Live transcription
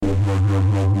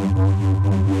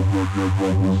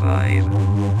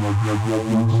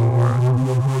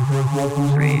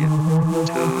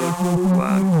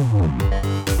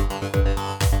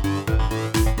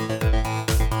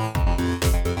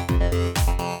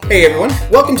Hey everyone,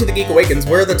 welcome to The Geek Awakens,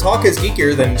 where the talk is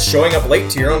geekier than showing up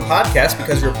late to your own podcast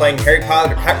because you're playing Harry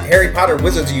Potter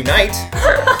Wizards Unite.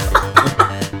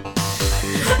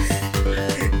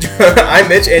 I'm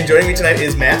Mitch, and joining me tonight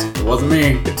is Matt. It wasn't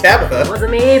me. Tabitha. It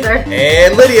wasn't me either.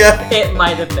 And Lydia. It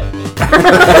might have been me.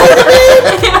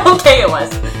 Okay, it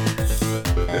was.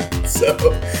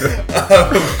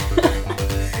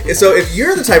 So if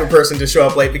you're the type of person to show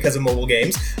up late because of mobile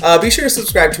games, be sure to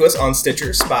subscribe to us on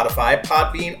Stitcher, Spotify,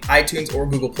 Podbean, iTunes, or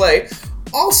Google Play.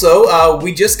 Also,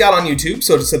 we just got on YouTube,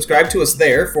 so to subscribe to us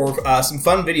there for some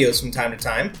fun videos from time to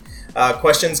time.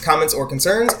 Questions, comments, or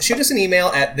concerns, shoot us an email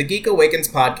at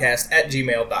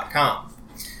thegeekawakenspodcast@gmail.com.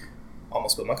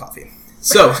 Almost spilled my coffee.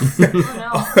 So,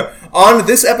 on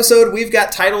this episode, we've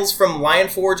got titles from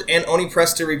Lionforge and Oni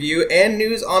Press to review, and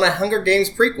news on a Hunger Games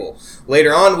prequel.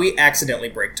 Later on, we accidentally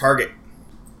break Target.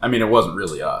 I mean, it wasn't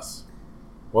really us.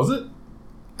 Was it?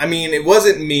 I mean, it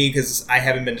wasn't me, because I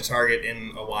haven't been to Target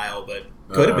in a while, but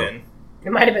could have been.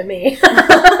 It might have been me.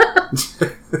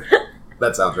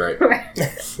 That sounds right.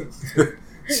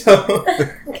 So,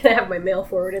 I'm going to have my mail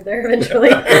forwarded there eventually.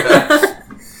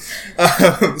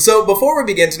 So before we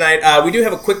begin tonight, we do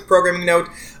have a quick programming note.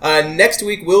 Next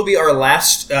week will be our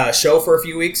last show for a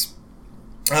few weeks.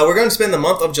 We're going to spend the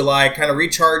month of July kind of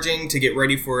recharging to get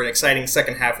ready for an exciting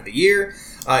second half of the year.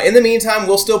 In the meantime,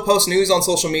 we'll still post news on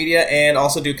social media and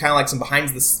also do kind of like some behind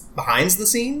the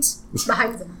scenes.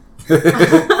 Behind them.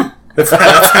 That's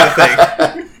kind of thing.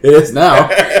 It is now.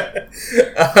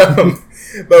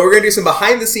 But we're going to do some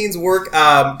behind-the-scenes work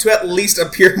to at least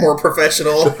appear more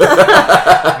professional.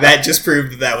 That just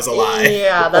proved that was a lie.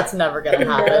 Yeah, that's never going to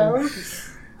happen.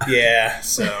 Yeah,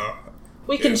 so...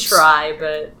 We can try,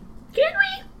 but... Can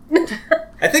we?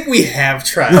 I think we have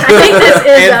tried. I think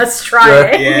this is us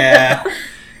trying. Yeah.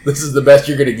 This is the best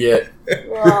you're going to get.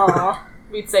 Aw.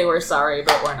 We'd say we're sorry,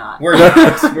 but we're not. We're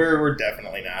not. We're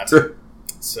definitely not.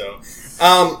 So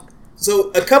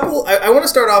a couple... I want to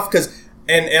start off because...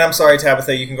 And I'm sorry,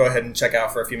 Tabitha, you can go ahead and check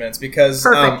out for a few minutes because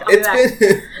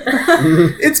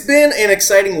it's been an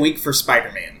exciting week for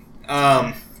Spider-Man.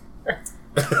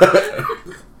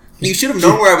 You should have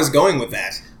known where I was going with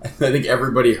that. I think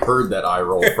everybody heard that eye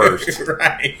roll first.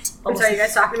 Right. I'm sorry, you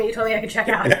guys talking to me. You told me I could check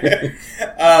out.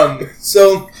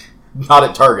 So... Not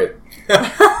at Target.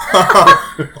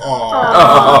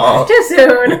 Aww. Too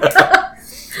soon.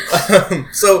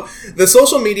 So the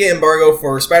social media embargo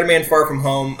for Spider-Man Far From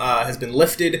Home has been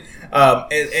lifted,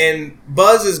 and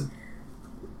buzz is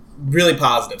really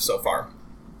positive so far.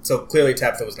 So clearly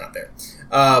Tabitha was not there.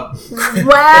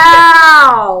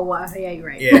 Wow! Yeah, you're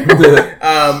right.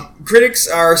 Yeah. Critics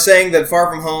are saying that Far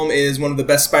From Home is one of the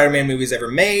best Spider-Man movies ever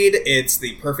made. It's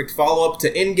the perfect follow-up to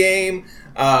Endgame.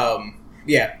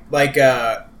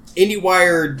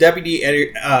 IndieWire deputy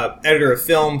editor of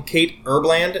film Kate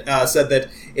Erbland said that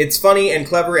it's funny and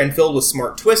clever and filled with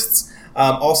smart twists.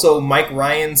 Also, Mike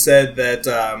Ryan said that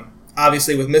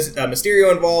obviously with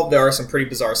Mysterio involved, there are some pretty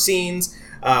bizarre scenes.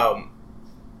 But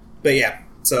yeah,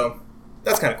 so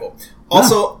that's kind of cool.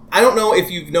 Also, I don't know if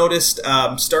you've noticed,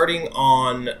 starting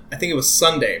on, I think it was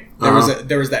Sunday, there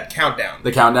was that countdown.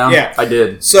 The countdown? Yeah. I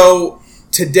did. So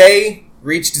today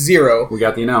reached 0. We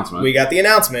got the announcement.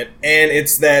 And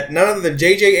it's that none other than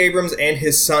J.J. Abrams and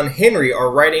his son Henry are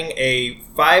writing a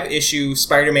 5-issue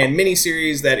Spider-Man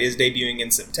miniseries that is debuting in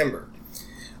September.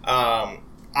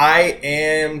 I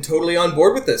am totally on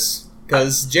board with this,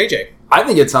 because J.J. I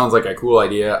think it sounds like a cool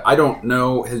idea. I don't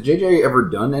know, has J.J. ever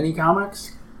done any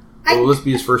comics? Or will this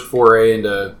be his first foray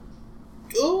into...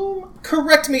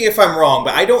 Correct me if I'm wrong,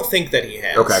 but I don't think that he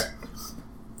has. Okay.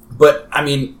 But, I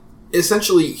mean...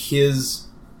 essentially, his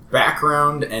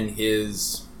background and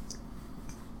the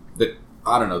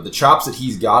chops that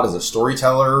he's got as a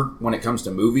storyteller when it comes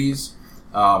to movies,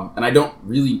 and I don't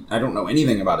know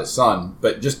anything about his son,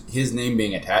 but just his name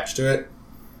being attached to it,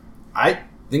 I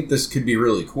think this could be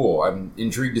really cool. I'm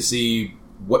intrigued to see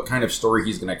what kind of story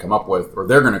he's going to come up with, or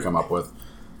they're going to come up with,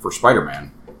 for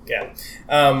Spider-Man. Yeah.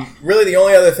 Really, the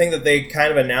only other thing that they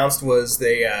kind of announced was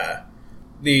the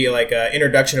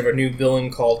introduction of a new villain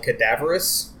called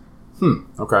Cadaverous.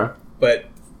 Okay. But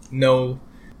no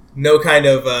kind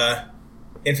of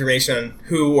information on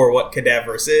who or what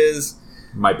Cadaverous is.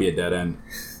 Might be a dead end.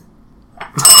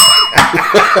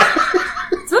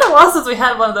 It's been a while since we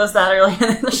had one of those that early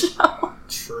in the show.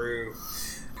 True.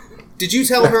 Did you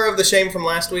tell her of the shame from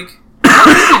last week? I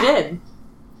think you did.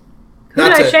 Who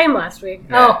did I shame last week?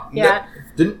 Yeah. Oh, yeah.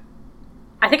 Didn't...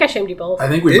 I think I shamed you both. I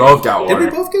think we both got one. Did we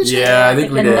both get a shame? Yeah, I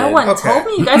think we did. No one told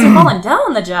me you guys were falling down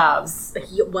on the jobs.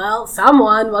 Well,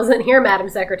 someone wasn't here, Madam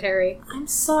Secretary. I'm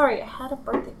sorry. I had a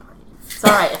birthday party. It's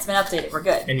all right. It's been updated. We're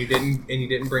good. And you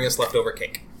didn't bring us leftover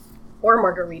cake. Or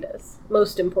margaritas.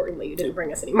 Most importantly, you didn't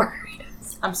bring us any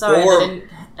margaritas. I'm sorry, Or-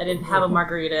 I didn't have a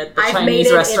margarita at the I've Chinese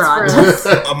made it, restaurant. it's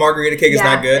gross. A margarita cake is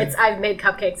not good. I've made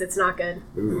cupcakes. It's not good.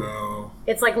 Ooh. No.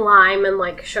 It's like lime and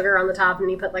like sugar on the top,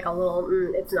 and you put like a little.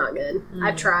 It's not good.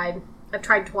 I've tried. I've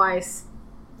tried twice.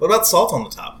 What about salt on the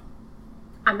top?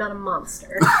 I'm not a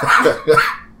monster.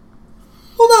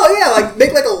 Well, no, yeah, like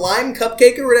make like a lime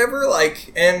cupcake or whatever,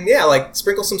 like, and yeah, like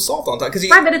sprinkle some salt on top because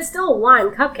Right, but it's still a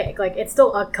lime cupcake. Like, it's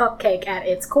still a cupcake at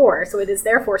its core, so it is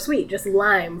therefore sweet, just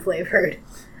lime flavored.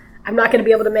 I'm not going to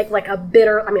be able to make like a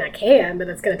bitter. I mean, I can, but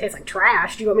it's going to taste like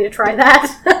trash. Do you want me to try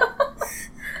that?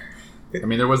 I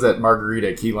mean, there was that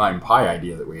margarita key lime pie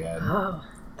idea that we had. Oh,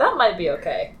 That might be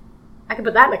okay. I could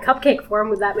put that in a cupcake form.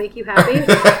 Would that make you happy?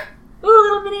 Ooh,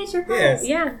 little miniature pies.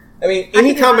 Yeah. I mean,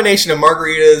 any combination of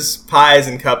margaritas, pies,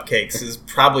 and cupcakes is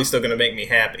probably still going to make me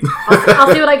happy.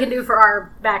 I'll see what I can do for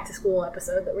our back to school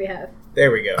episode that we have. There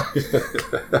we go.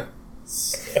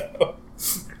 So,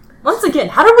 Once again,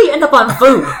 how did we end up on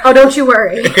food? Oh, don't you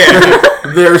worry. yeah.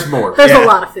 There's more. There's Yeah. a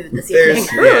lot of food this evening.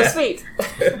 There's- Ooh, Yeah. sweet.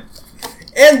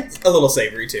 And a little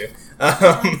savory, too.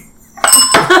 I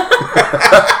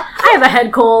have a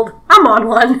head cold. I'm on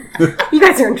one. You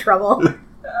guys are in trouble.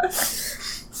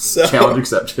 So, Challenge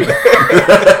accepted.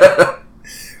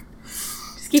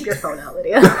 Just keep your phone out,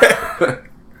 Lydia.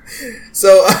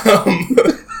 So,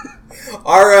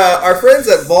 our friends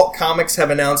at Vault Comics have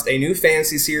announced a new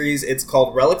fantasy series. It's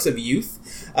called Relics of Youth.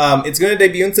 It's going to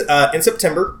debut in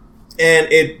September, and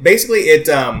it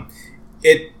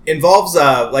involves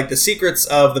like the secrets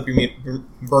of the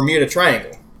Bermuda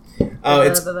Triangle.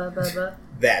 It's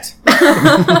that.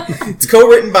 It's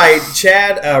co-written by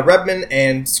Chad Rebman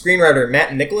and screenwriter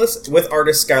Matt Nicholas with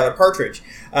artist Skylar Partridge.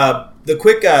 The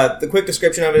quick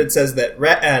description of it says that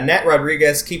Nat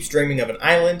Rodriguez keeps dreaming of an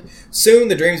island. Soon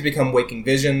the dreams become waking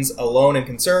visions. Alone and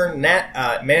concerned,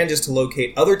 Nat manages to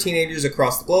locate other teenagers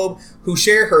across the globe who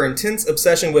share her intense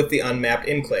obsession with the unmapped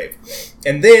enclave.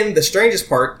 And then, the strangest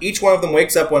part, each one of them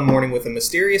wakes up one morning with a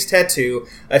mysterious tattoo,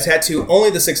 a tattoo only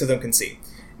the six of them can see.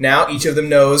 Now, each of them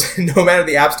knows, no matter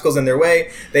the obstacles in their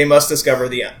way, they must discover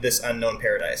this unknown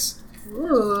paradise.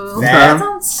 Ooh. That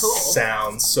sounds cool.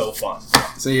 sounds so fun.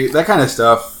 See, that kind of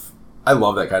stuff, I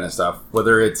love that kind of stuff.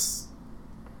 Whether it's,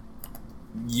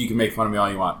 you can make fun of me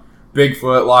all you want.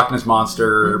 Bigfoot, Loch Ness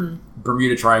Monster,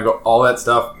 Bermuda Triangle, all that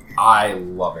stuff, I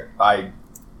love it. I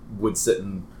would sit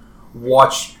and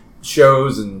watch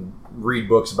shows and read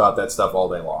books about that stuff all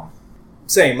day long.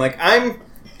 Same. Like, and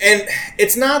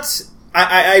it's not,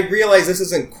 I realize this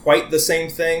isn't quite the same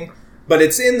thing, but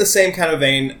it's in the same kind of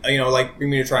vein, like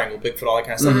Bermuda Triangle, Bigfoot, all that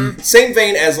kind of stuff. Same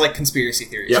vein as, like, conspiracy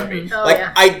theories Yep. for me. Oh, like,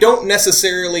 yeah. I don't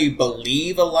necessarily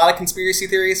believe a lot of conspiracy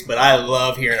theories, but I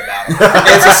love hearing about them. And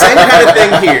it's the same kind of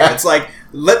thing here. It's like,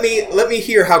 let me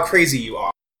hear how crazy you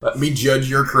are. Let me judge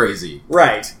your crazy.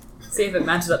 Right. See if it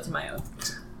matches up to my own.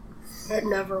 It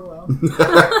never will.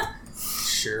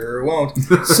 Sure won't.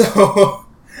 So,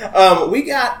 we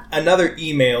got another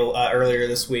email earlier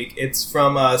this week. It's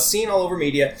from Seen All Over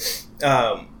Media,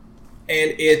 and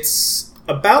it's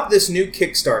about this new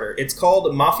Kickstarter. It's called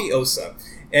Mafiosa,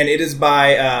 and it is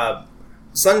by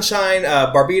Sunshine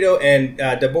Barbito and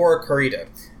Deborah Carita.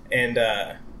 And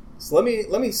so let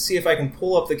me see if I can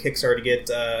pull up the Kickstarter to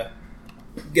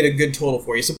get a good total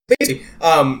for you. So basically,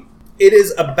 it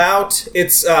is about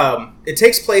it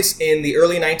takes place in the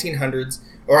early 1900s,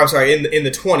 or I'm sorry, in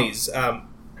the 20s.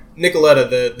 Nicoletta,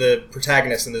 the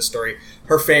protagonist in this story,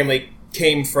 her family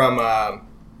came from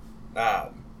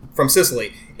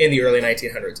Sicily in the early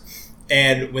 1900s,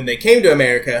 and when they came to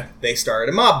America, they started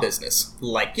a mob business,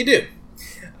 like you do.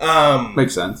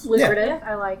 Makes sense. Lucrative.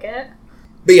 I like it.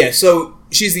 But yeah, so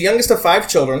she's the youngest of 5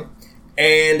 children,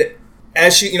 and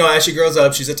as she grows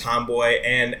up, she's a tomboy,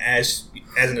 and as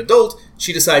an adult,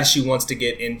 she decides she wants to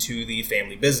get into the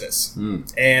family business,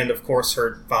 and of course,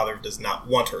 her father does not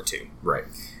want her to. Right.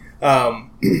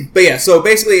 But yeah, so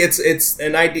basically, it's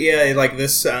an idea like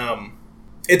this.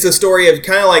 It's a story of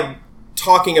kind of like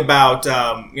talking about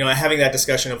having that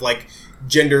discussion of like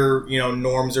gender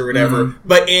norms or whatever,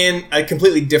 but in a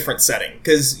completely different setting,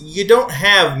 because you don't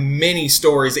have many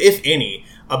stories, if any,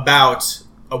 about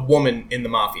a woman in the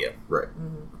mafia. Right.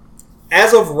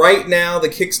 As of right now, the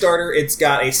Kickstarter, it's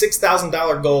got a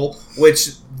 $6,000 goal,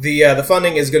 which the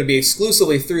funding is going to be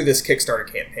exclusively through this Kickstarter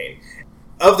campaign.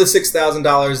 Of the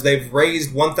 $6,000, they've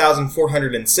raised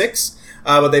 $1,406,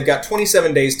 but they've got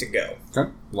 27 days to go.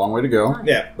 Okay. Long way to go.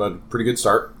 Yeah. But pretty good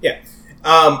start. Yeah.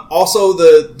 Also,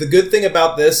 the good thing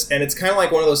about this, and it's kind of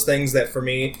like one of those things that for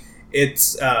me,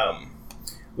 it's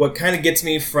what kind of gets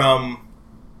me from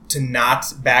to not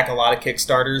back a lot of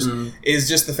Kickstarters is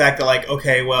just the fact that, like,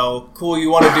 okay, well, cool, you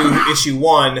want to do issue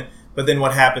 1, but then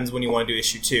what happens when you want to do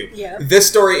issue 2? Yeah. This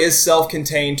story is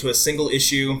self-contained to a single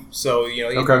issue, so,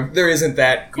 there isn't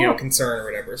that, concern or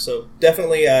whatever. So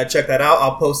definitely check that out.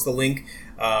 I'll post the link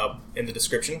in the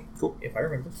description, if I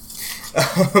remember.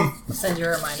 I'll send you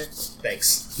a reminder.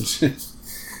 Thanks.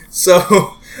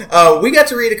 So, we got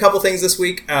to read a couple things this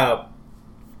week.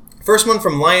 First one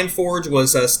from Lion Forge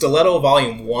was Stiletto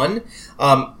Volume 1,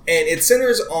 and it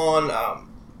centers on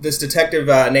this detective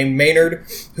named Maynard,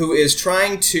 who is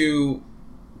trying to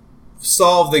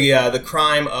solve the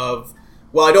crime of...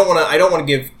 Well, I don't want to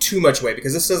give too much away,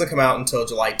 because this doesn't come out until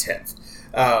July 10th.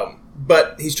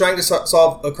 But he's trying to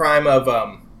solve a crime of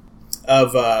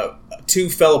 2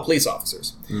 fellow police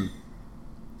officers.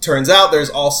 Turns out there's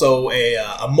also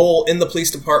a mole in the police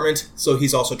department, so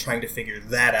he's also trying to figure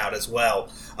that out as well.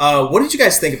 What did you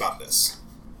guys think about this?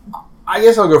 I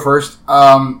guess I'll go first.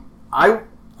 I'm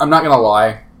not going to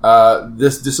lie.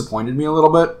 This disappointed me a little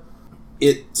bit.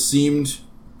 It seemed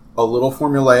a little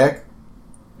formulaic.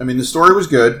 I mean, the story was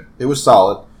good. It was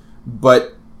solid.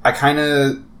 But I kind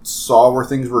of saw where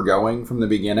things were going from the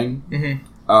beginning.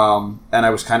 And I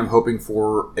was kind of hoping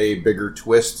for a bigger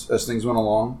twist as things went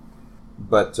along.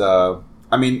 But,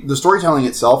 I mean, the storytelling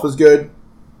itself is good.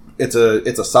 It's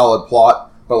a solid plot.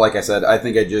 But like I said, I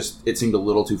think it seemed a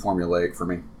little too formulaic for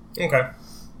me. Okay.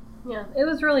 Yeah, it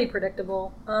was really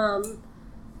predictable.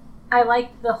 I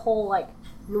liked the whole, like,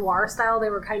 noir style they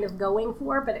were kind of going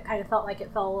for, but it kind of felt like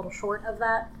it fell a little short of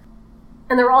that.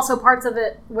 And there were also parts of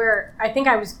it where I think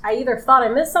I either thought I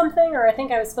missed something, or I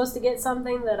think I was supposed to get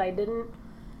something that I didn't.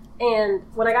 And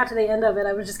when I got to the end of it,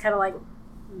 I was just kind of like,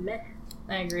 meh.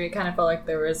 I agree. It kind of felt like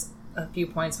there was a few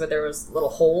points where there was little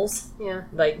holes. Yeah.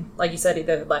 Like you said,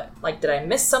 either like did I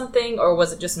miss something, or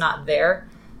was it just not there?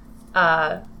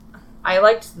 I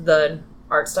liked the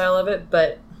art style of it,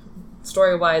 but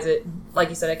story-wise, it, like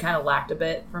you said, it kind of lacked a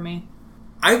bit for me.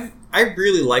 I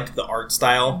really liked the art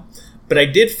style, but I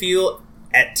did feel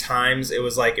at times it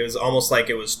was almost like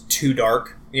it was too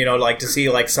dark. Like to see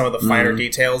like some of the finer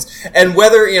details, and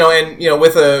whether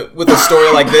with a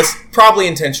story like this, probably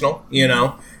intentional,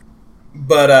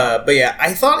 But yeah,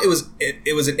 I thought it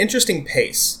was an interesting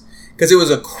pace, because it was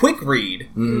a quick read,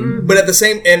 but at the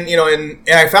same and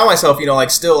I found myself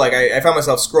I found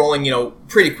myself scrolling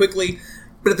pretty quickly,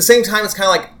 but at the same time it's kind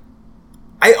of like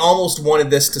I almost wanted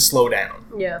this to slow down.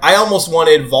 Yeah, I almost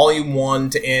wanted Volume 1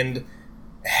 to end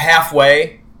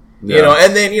halfway.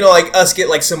 And then us get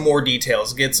like some more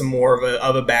details, get some more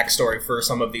of a backstory for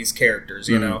some of these characters.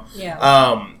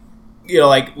 Yeah.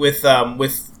 Like with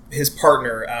his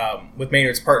partner, with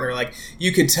Maynard's partner, like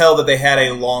you could tell that they had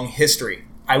a long history.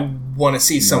 I want to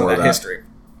see some of that history.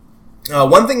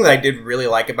 One thing that I did really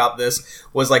like about this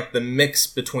was like the mix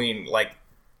between like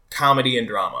comedy and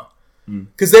drama.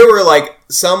 Because there were like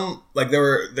some like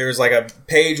there's like a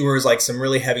page where it's like some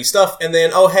really heavy stuff, and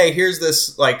then here's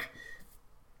this like.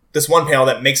 This one panel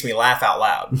that makes me laugh out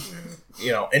loud,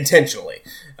 intentionally.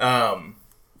 But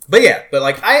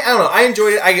like I don't know, I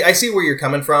enjoyed it. I see where you're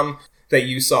coming from. That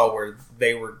you saw where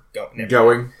they were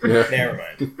going. Yeah. Never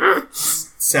mind.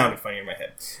 Sounded funny in my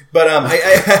head, but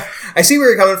I see where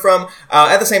you're coming from.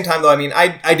 At the same time, though, I mean,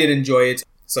 I did enjoy it.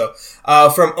 So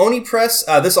from Oni Press,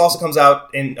 this also comes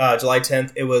out in July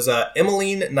 10th. It was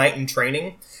Emmeline Knight in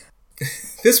Training.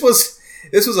 This was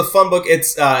a fun book.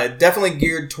 It's definitely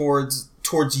geared towards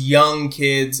young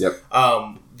kids,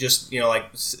 just like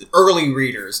early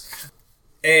readers,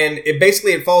 and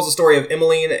it follows the story of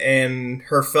Emmeline and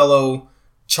her fellow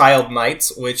child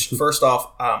knights. Which, first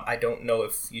off, I don't know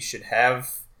if you should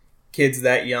have kids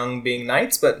that young being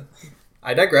knights, but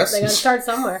I digress. They gotta start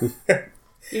somewhere.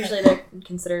 Usually they're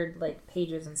considered like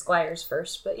pages and squires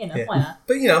first, but why not?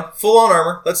 But full on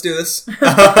armor. Let's do this.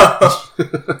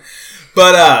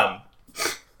 But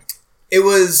it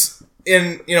was.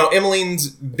 And, Emmeline's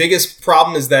biggest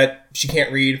problem is that she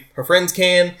can't read. Her friends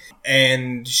can,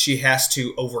 and she has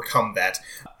to overcome that.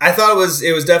 I thought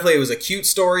it was a cute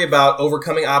story about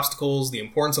overcoming obstacles, the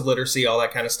importance of literacy, all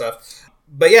that kind of stuff.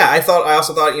 But yeah, I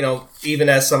also thought, even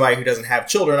as somebody who doesn't have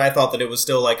children, I thought that it was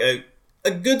still like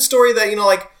a good story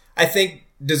that, I think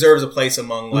deserves a place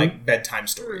among like bedtime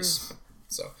stories.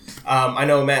 So, I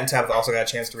know Matt and Tabitha also got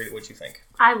a chance to read it. What'd you think?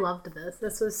 I loved this.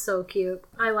 This was so cute.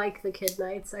 I like the kid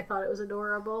knights. I thought it was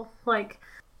adorable. Like,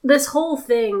 this whole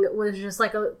thing was just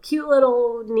like a cute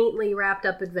little, neatly wrapped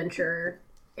up adventure.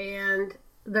 And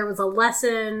there was a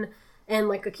lesson and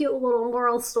like a cute little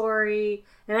moral story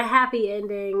and a happy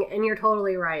ending. And you're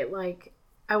totally right. Like,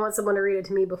 I want someone to read it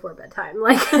to me before bedtime.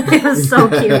 Like, it was so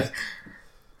cute.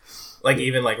 Like,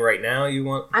 even like right now, you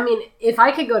want? I mean, if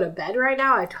I could go to bed right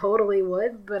now, I totally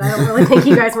would, but I don't really think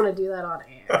you guys want to do that on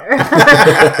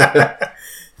air.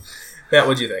 Matt,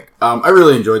 what'd you think? I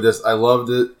really enjoyed this. I loved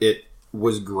it. It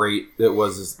was great. It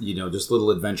was, just a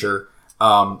little adventure.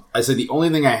 I said the only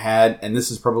thing I had, and this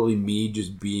is probably me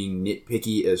just being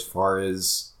nitpicky as far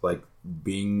as like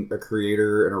being a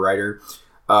creator and a writer,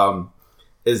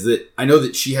 is that I know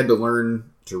that she had to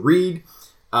learn to read,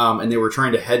 and they were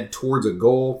trying to head towards a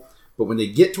goal. But when they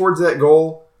get towards that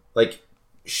goal, like,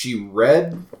 she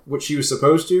read what she was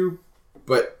supposed to,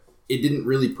 but it didn't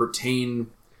really pertain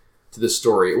to the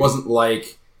story. It wasn't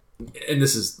like, and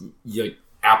this is like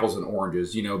apples and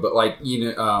oranges, but like,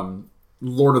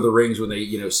 Lord of the Rings, when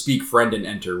they, speak friend and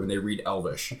enter, when they read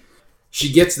Elvish.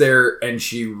 She gets there and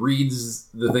she reads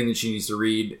the thing that she needs to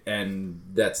read, and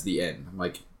that's the end. I'm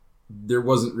like, there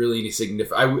wasn't really any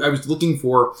significance. I was looking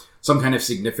for some kind of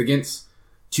significance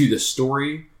to the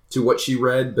story, to what she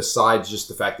read, besides just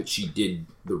the fact that she did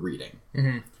the reading.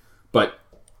 Mm-hmm. But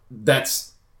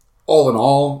that's all in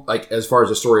all, like, as far as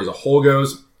the story as a whole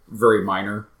goes, very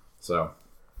minor. So,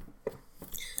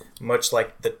 much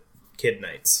like the kid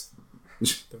nights,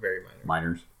 the very minor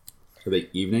minors. Are they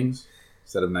evenings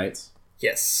instead of nights?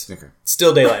 Yes. Okay.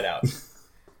 Still daylight out.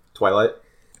 Twilight.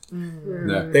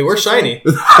 No. They were shiny.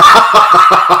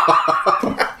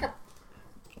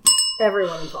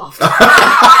 Everyone involved.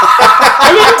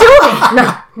 I didn't do it. No,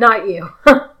 not you.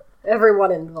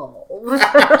 Everyone involved.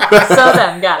 So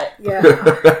then, got it. Yeah.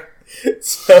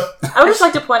 So, I would just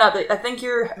like to point out that I think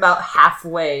you're about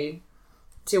halfway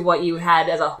to what you had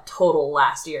as a total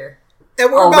last year.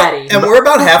 and we're already. We're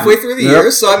about halfway through the Yep.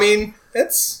 year, so I mean,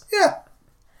 that's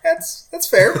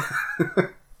fair.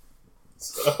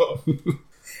 So,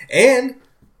 and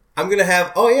I'm gonna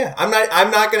have. Oh yeah, I'm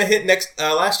not gonna hit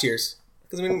last year's.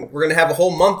 Because, I mean, we're going to have a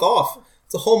whole month off.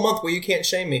 It's a whole month where you can't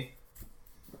shame me.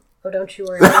 Oh, don't you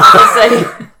worry.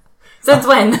 Since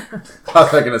when? I'm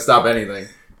not going to stop anything.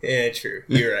 Yeah, true.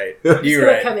 You're right. I'm You're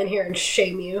gonna right. come in here and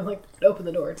shame you. Like, open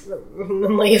the door and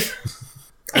then leave.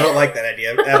 I don't like that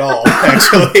idea at all,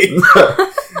 actually.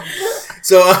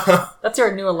 So, That's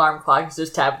your new alarm clock. It's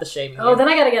just tab the shame. Oh, then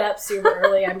I gotta get up super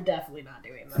early. I'm definitely not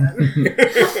doing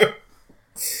that.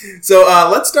 So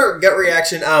let's start gut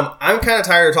reaction. I'm kind of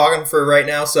tired of talking for right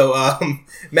now, so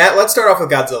Matt, let's start off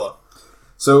with Godzilla.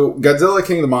 So, Godzilla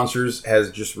King of the Monsters has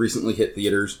just recently hit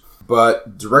theaters,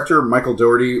 but director Michael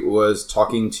Dougherty was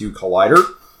talking to Collider,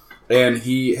 and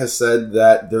he has said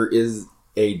that there is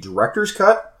a director's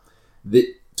cut that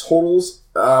totals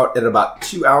out at about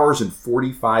 2 hours and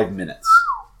 45 minutes.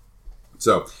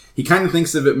 So, he kind of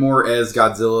thinks of it more as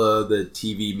Godzilla, the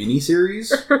TV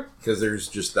miniseries, because there's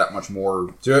just that much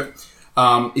more to it.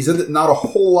 He said that not a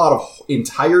whole lot of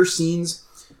entire scenes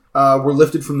were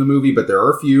lifted from the movie, but there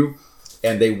are a few,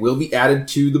 and they will be added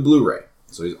to the Blu-ray.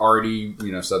 So he's already,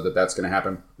 said that that's going to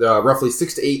happen. Roughly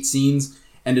 6 to 8 scenes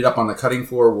ended up on the cutting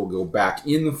floor. Will go back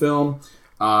in the film.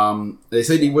 He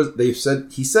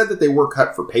said that they were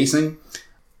cut for pacing.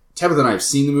 Tabitha and I have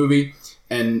seen the movie,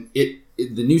 and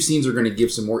the new scenes are going to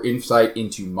give some more insight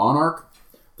into Monarch,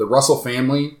 the Russell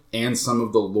family, and some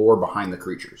of the lore behind the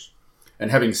creatures.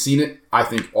 And having seen it, I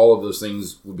think all of those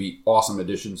things would be awesome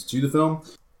additions to the film.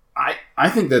 I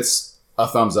think that's a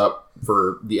thumbs up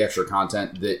for the extra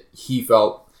content that he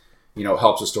felt,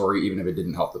 helps the story, even if it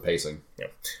didn't help the pacing. Yeah.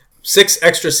 6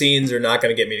 extra scenes are not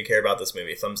going to get me to care about this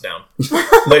movie. Thumbs down.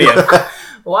 Lydia.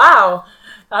 Wow.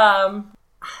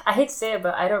 I hate to say it,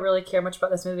 but I don't really care much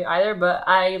about this movie either, but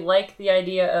I like the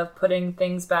idea of putting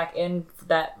things back in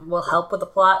that will help with the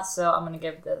plot, so I'm going to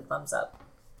give it a thumbs up.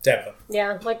 Tabitha.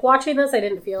 Yeah, like watching this, I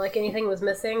didn't feel like anything was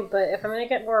missing, but if I'm going to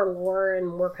get more lore and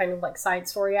more kind of like side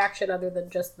story action other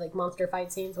than just like monster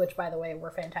fight scenes, which by the way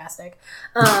were fantastic,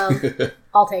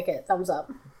 I'll take it. Thumbs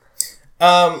up.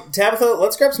 Tabitha,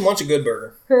 let's grab some lunch at Good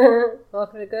Burger.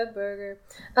 Welcome to Good Burger.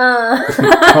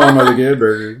 Home of the Good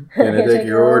Burger. Can I take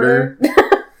your order?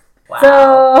 Wow.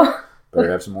 So,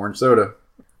 Better have some orange soda.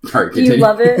 All right, do you continue.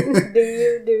 love it? Do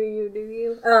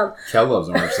you? Kel loves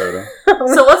orange soda.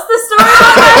 So what's the story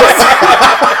about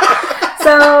this?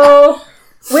 So,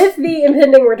 with the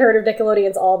impending return of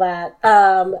Nickelodeon's All That,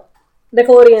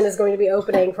 Nickelodeon is going to be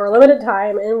opening for a limited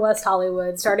time in West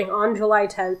Hollywood, starting on July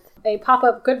 10th, a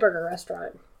pop-up Good Burger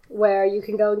restaurant where you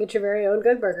can go and get your very own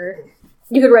Good Burger.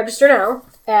 You can register now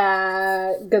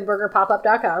at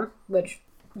goodburgerpopup.com, which,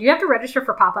 do you have to register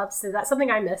for pop-ups? Is that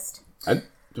something I missed? I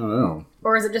don't know.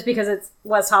 Or is it just because it's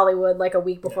West Hollywood, like a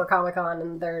week before Comic-Con,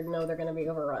 and they're going to be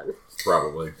overrun?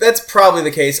 Probably. That's probably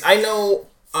the case. I know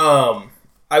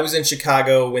I was in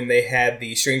Chicago when they had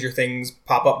the Stranger Things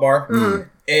pop-up bar. Mm-hmm.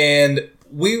 And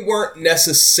we weren't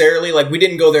necessarily, like, we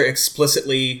didn't go there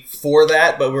explicitly for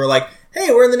that, but we were like, hey,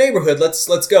 we're in the neighborhood,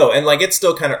 let's go. And, like, it's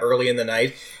still kind of early in the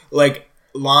night. Like,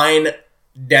 line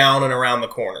down and around the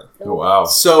corner. Oh, wow.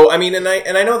 So, I mean, and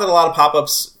I know that a lot of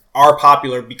pop-ups are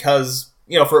popular because,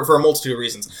 you know, for a multitude of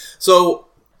reasons. So,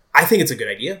 I think it's a good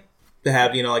idea to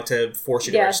have, you know, like, to force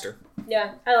you to register.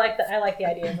 Yeah, I like that. I like the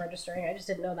idea of registering. I just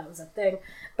didn't know that was a thing.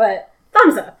 But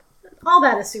thumbs up. All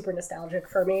that is super nostalgic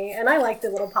for me, and I like the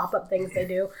little pop-up things they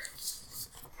do.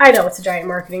 I know it's a giant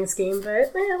marketing scheme,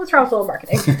 but what's wrong with a little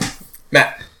marketing?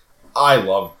 Matt. I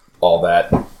love all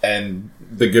that, and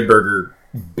the Good Burger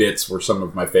bits were some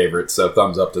of my favorites, so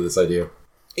thumbs up to this idea.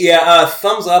 Yeah,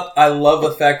 thumbs up. I love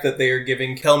the fact that they are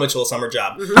giving Kel Mitchell a summer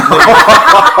job. Flipping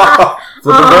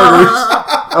burgers.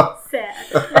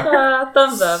 Sad.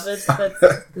 Thumbs up.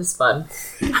 It's fun.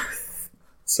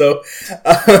 So,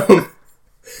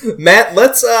 Matt,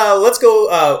 let's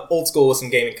go old school with some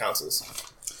gaming consoles.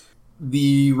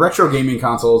 The retro gaming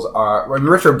consoles are... I mean,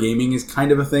 retro gaming is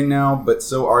kind of a thing now, but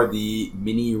so are the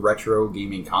mini retro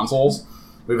gaming consoles.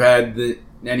 We've had the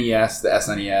NES, the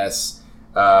SNES,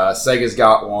 Sega's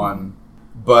got one,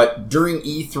 but during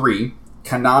E3,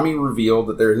 Konami revealed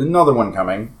that there's another one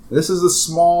coming. This is a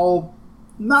small,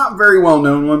 not very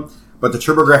well-known one, but the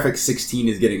TurboGrafx 16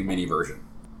 is getting a mini version.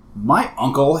 My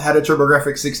uncle had a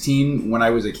TurboGrafx 16 when I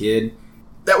was a kid.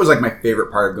 That was like my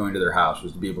favorite part of going to their house,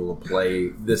 was to be able to play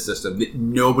this system that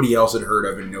nobody else had heard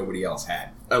of and nobody else had.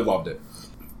 I loved it.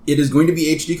 It is going to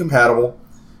be HD compatible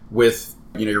with,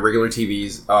 you know, your regular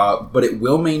TVs, but it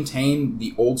will maintain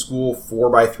the old school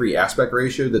 4:3 aspect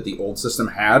ratio that the old system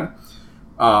had,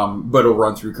 but it'll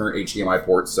run through current HDMI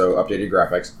ports, so updated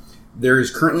graphics. There is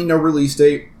currently no release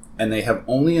date, and they have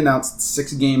only announced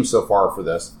 6 games so far for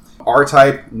this.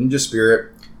 R-Type, Ninja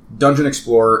Spirit, Dungeon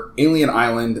Explorer, Alien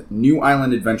Island, New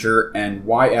Island Adventure, and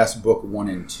YS Book 1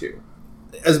 and 2.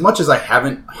 As much as I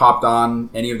haven't hopped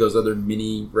on any of those other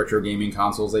mini retro gaming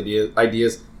consoles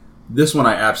ideas, this one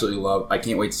I absolutely love. I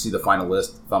can't wait to see the final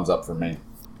list. Thumbs up for me.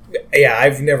 Yeah,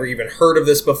 I've never even heard of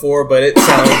this before, but it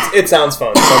sounds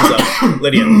fun. Thumbs up.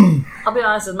 Lydia. I'll be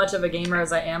honest, as much of a gamer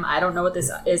as I am, I don't know what this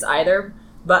is either,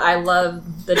 but I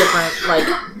love the different, like,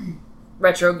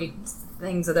 retro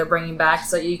things that they're bringing back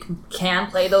so you can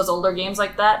play those older games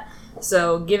like that.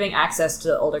 So giving access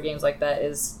to older games like that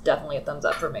is definitely a thumbs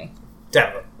up for me.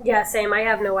 Definitely. Yeah, same. I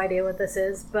have no idea what this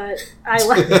is, but I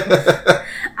like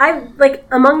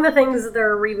among the things that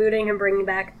they're rebooting and bringing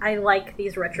back, I like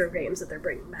these retro games that they're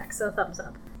bringing back. So thumbs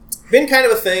up. Been kind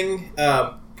of a thing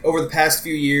over the past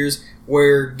few years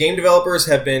where game developers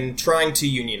have been trying to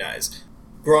unionize.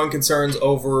 Growing concerns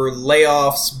over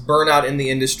layoffs, burnout in the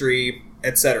industry,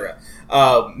 etc.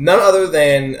 None other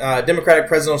than Democratic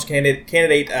presidential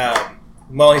candidate.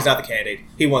 Well, he's not the candidate.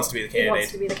 He wants to be the candidate. He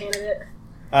wants to be the candidate.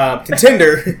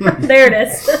 Contender. There it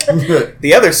is.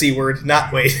 The other C word,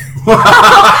 not wait.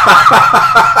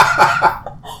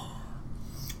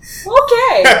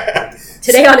 Okay.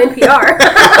 Today on NPR.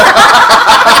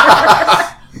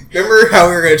 Remember how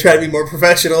we were going to try to be more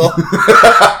professional?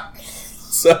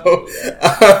 So,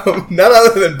 none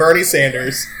other than Bernie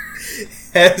Sanders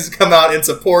has come out in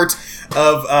support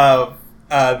of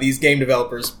these game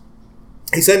developers.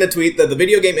 He said in a tweet that the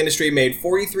video game industry made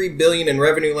 $43 billion in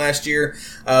revenue last year.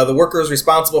 The workers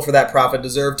responsible for that profit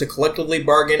deserve to collectively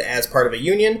bargain as part of a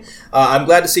union. I'm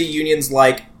glad to see unions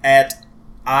like at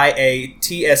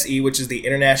IATSE, which is the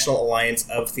International Alliance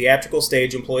of Theatrical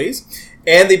Stage Employees,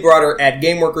 and the broader at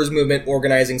Game Workers movement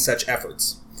organizing such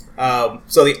efforts.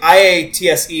 So the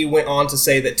IATSE went on to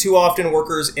say that too often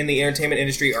workers in the entertainment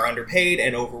industry are underpaid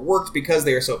and overworked because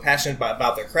they are so passionate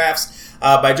about their crafts.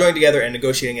 By joining together and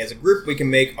negotiating as a group, we can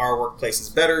make our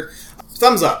workplaces better.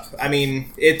 Thumbs up. I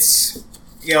mean, it's,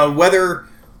 you know, whether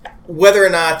or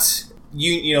not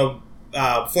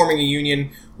forming a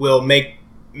union will make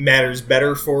matters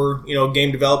better for, you know,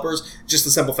 game developers. Just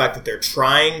the simple fact that they're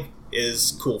trying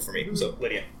is cool for me. So,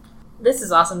 Lydia. This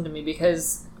is awesome to me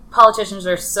because politicians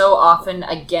are so often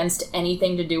against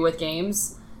anything to do with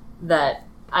games that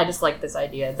I just like this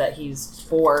idea that he's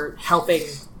for helping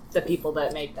the people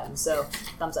that make them. So,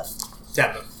 thumbs up.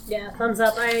 Definitely. Yeah, thumbs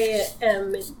up. I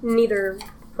am neither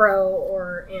pro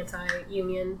or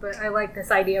anti-union, but I like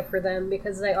this idea for them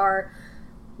because they are,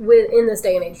 in this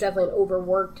day and age, definitely an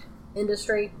overworked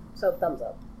industry. So, thumbs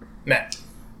up. Matt.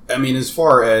 I mean, as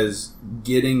far as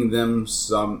getting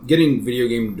video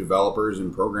game developers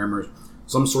and programmers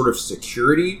some sort of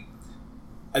security,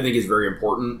 I think is very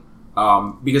important.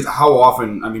 Because how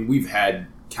often, I mean, we've had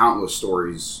countless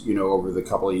stories, you know, over the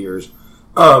couple of years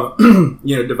of, you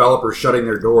know, developers shutting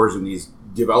their doors and these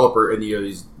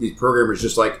programmers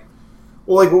just like,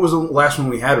 Well, like, what was the last one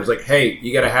we had? It was like, hey,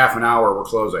 you got a half an hour, we're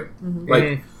closing. Mm-hmm.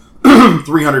 Like,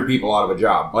 300 people out of a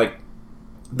job. Like,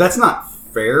 that's not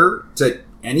fair to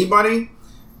anybody.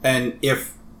 And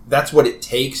if that's what it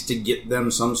takes to get them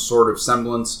some sort of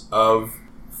semblance of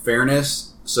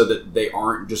fairness so that they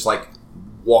aren't just, like,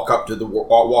 walk up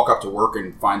to work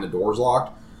and find the doors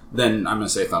locked, then I'm going to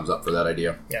say thumbs up for that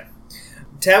idea. Yeah.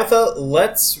 Tabitha,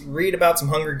 let's read about some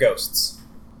hungry ghosts.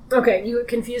 Okay, you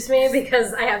confused me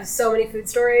because I have so many food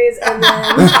stories, and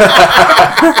then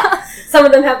some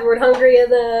of them have the word hungry in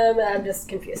them, and I'm just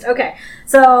confused. Okay,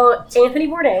 so Anthony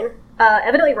Bourdain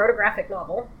evidently wrote a graphic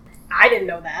novel. I didn't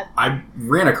know that. I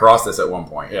ran across this at one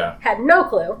point, yeah. Had no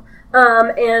clue.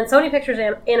 And Sony Pictures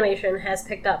Animation has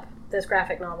picked up this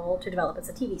graphic novel to develop as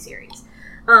a TV series.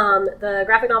 The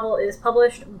graphic novel is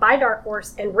published by Dark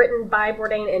Horse and written by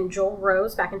Bourdain and Joel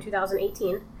Rose back in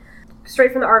 2018.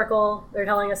 Straight from the article, they're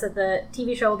telling us that the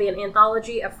TV show will be an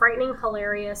anthology of frightening,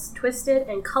 hilarious, twisted,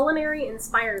 and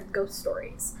culinary-inspired ghost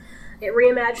stories. It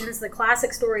reimagines the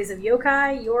classic stories of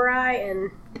yokai, yorai, and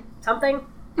something.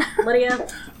 Lydia?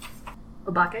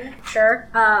 Obake? Sure.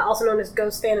 Also known as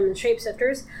ghosts, phantom, and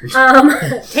shapeshifters.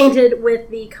 Tainted with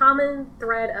the common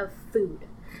thread of food.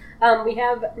 We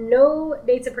have no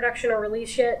dates of production or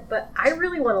release yet, but I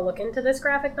really want to look into this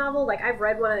graphic novel. Like, I've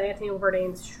read one of Anthony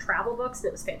Bourdain's travel books, and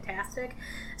it was fantastic.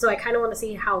 So I kind of want to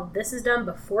see how this is done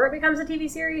before it becomes a TV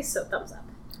series, so thumbs up.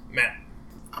 Matt.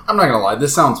 I'm not going to lie,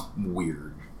 this sounds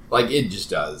weird. Like, it just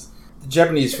does. The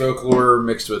Japanese folklore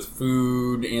mixed with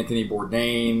food, Anthony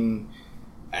Bourdain,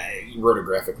 he wrote a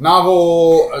graphic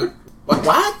novel. Like,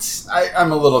 what?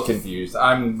 I'm a little confused.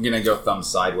 I'm going to go thumbs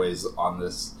sideways on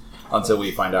this until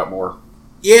we find out more.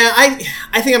 Yeah,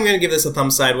 I think I'm going to give this a thumb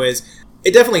sideways.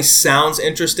 It definitely sounds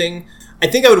interesting. I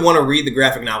think I would want to read the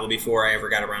graphic novel before I ever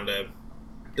got around to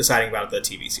deciding about the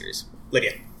TV series.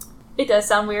 Lydia. It does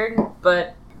sound weird,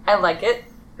 but I like it.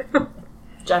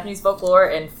 Japanese folklore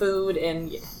and food and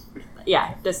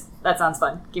that sounds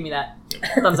fun. Give me that.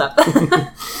 Thumbs up.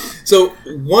 So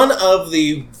one of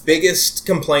the biggest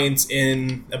complaints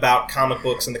about comic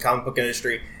books and the comic book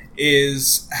industry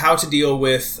is how to deal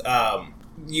with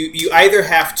you either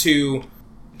have to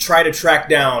try to track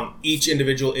down each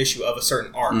individual issue of a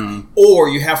certain arc, or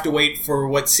you have to wait for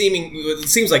what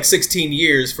seems like 16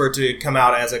 years for it to come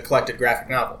out as a collected graphic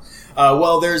novel.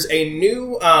 Well, there's a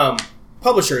new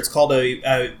publisher. It's called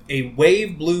a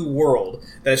Wave Blue World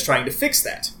that is trying to fix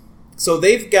that. So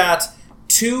they've got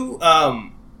two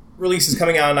releases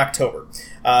coming out in October.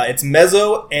 It's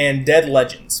Mezzo and Dead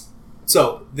Legends.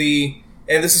 So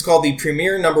and this is called the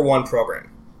Premier Number 1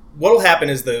 program. What will happen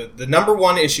is the number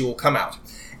 1 issue will come out.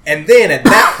 And then at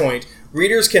that point,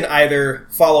 readers can either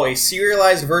follow a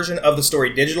serialized version of the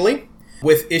story digitally,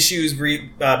 with issues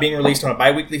being released on a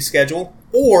bi-weekly schedule,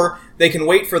 or they can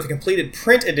wait for the completed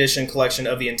print edition collection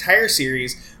of the entire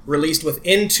series released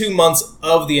within 2 months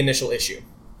of the initial issue.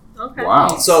 Okay.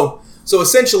 Wow. So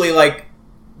essentially, like,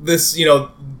 this,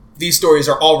 these stories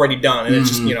are already done, and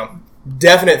it's just,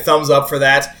 definite thumbs up for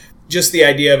that. Just the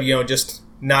idea of, just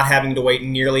not having to wait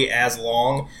nearly as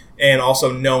long, and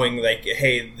also knowing, like,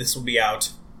 hey, this will be out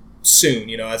soon,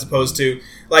 as opposed to,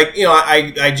 like,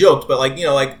 I joked, but, like,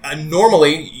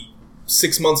 normally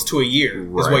 6 months to a year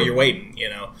is what you're waiting,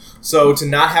 So to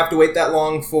not have to wait that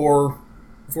long for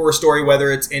a story,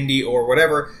 whether it's indie or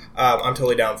whatever, I'm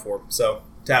totally down for. So,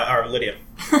 Lydia.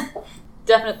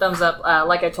 Definite thumbs up.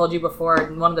 Like I told you before,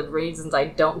 one of the reasons I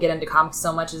don't get into comics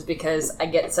so much is because I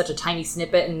get such a tiny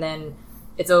snippet and then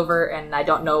it's over and I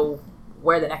don't know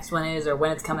where the next one is or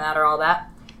when it's coming out or all that.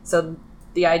 So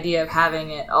the idea of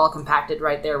having it all compacted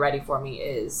right there ready for me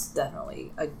is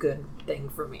definitely a good thing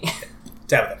for me.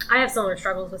 Tabitha. I have similar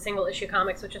struggles with single issue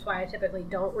comics, which is why I typically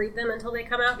don't read them until they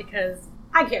come out, because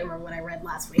I can't remember what I read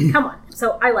last week. Come on.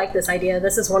 So I like this idea.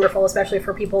 This is wonderful, especially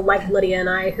for people like Lydia and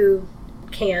I who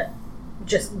can't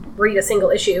just read a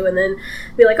single issue and then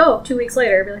be like, 2 weeks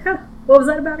later, be like, what was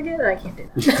that about again? And I can't do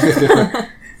that.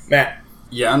 Matt.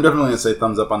 Yeah, I'm definitely going to say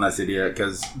thumbs up on this idea,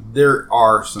 because there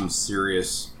are some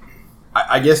serious,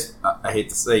 I guess, I hate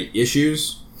to say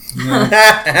issues,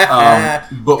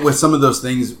 but with some of those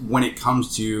things when it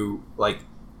comes to, like,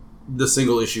 the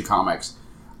single issue comics.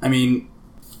 I mean,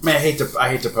 I hate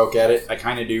to poke at it, I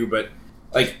kind of do, but,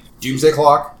 like, Doomsday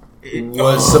Clock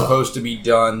was supposed to be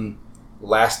done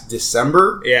last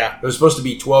December. Yeah. It was supposed to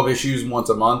be 12 issues once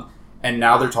a month, and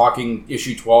now they're talking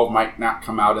issue 12 might not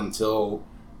come out until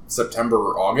September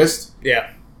or August.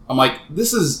 Yeah. I'm like,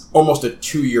 this is almost a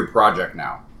 2-year project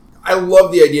now. I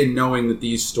love the idea knowing that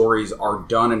these stories are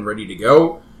done and ready to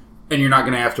go, and you're not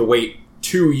going to have to wait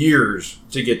 2 years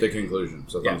to get the conclusion.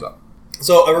 So thumbs up.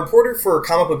 So a reporter for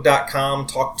comicbook.com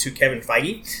talked to Kevin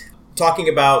Feige, talking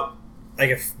about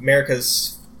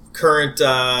America's current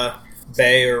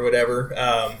Bay or whatever,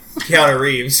 Keanu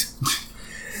Reeves.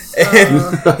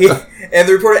 And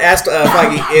the reporter asked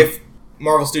Feige if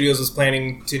Marvel Studios was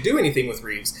planning to do anything with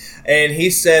Reeves. And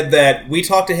he said that we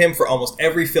talk to him for almost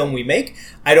every film we make.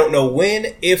 I don't know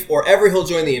when, if, or ever he'll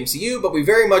join the MCU, but we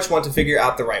very much want to figure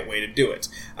out the right way to do it.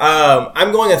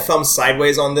 I'm going a thumb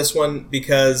sideways on this one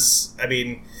because,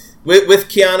 with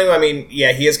Keanu,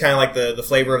 yeah, he is kind of like the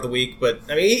flavor of the week, but,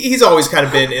 he's always kind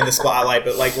of been in the spotlight,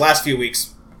 but, last few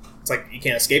weeks, it's like you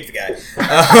can't escape the guy.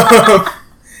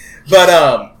 But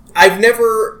I've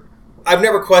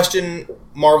never questioned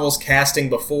Marvel's casting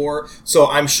before, so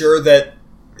I'm sure that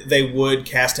they would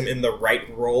cast him in the right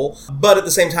role. But at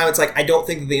the same time, it's like, I don't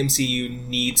think that the MCU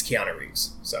needs Keanu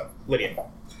Reeves. So, Lydia.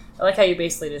 I like how you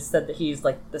basically just said that he's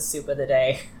like the soup of the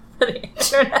day for the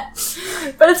internet.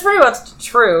 But it's pretty much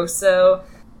true, so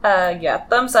yeah,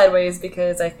 thumb sideways,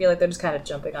 because I feel like they're just kind of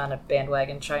jumping on a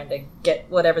bandwagon trying to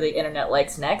get whatever the internet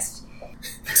likes next.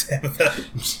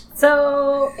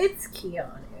 So, it's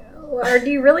Keanu. Or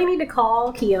do you really need to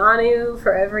call Keanu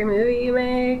for every movie you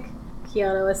make?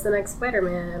 Keanu is the next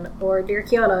Spider-Man. Or, dear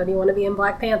Keanu, do you want to be in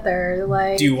Black Panther?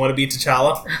 Do you want to be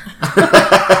T'Challa?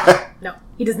 No,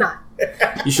 he does not.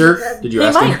 You sure? Did you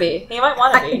ask him? He might be. He might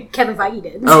want to be. Kevin Feige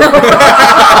did. Oh. So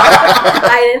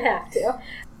I didn't have to.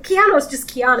 Keanu's just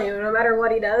Keanu, no matter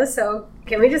what he does. So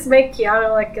can we just make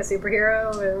Keanu like a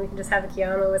superhero, and we can just have a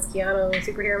Keanu as Keanu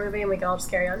superhero movie, and we can all just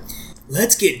carry on?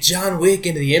 Let's get John Wick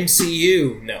into the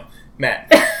MCU. No, Matt.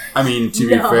 To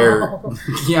be fair,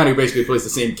 Keanu basically plays the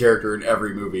same character in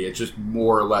every movie. It's just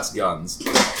more or less guns.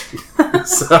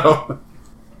 So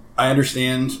I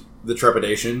understand the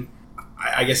trepidation.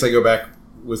 I guess I go back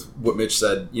with what Mitch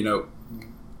said.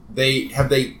 Have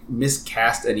they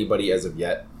miscast anybody as of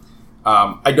yet?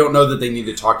 I don't know that they need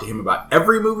to talk to him about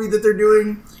every movie that they're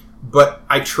doing, but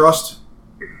I trust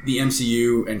the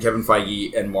MCU and Kevin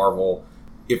Feige and Marvel,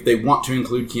 if they want to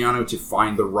include Keanu, to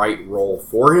find the right role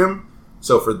for him.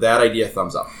 So for that idea,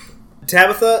 thumbs up.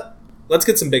 Tabitha, let's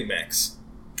get some Big Macs.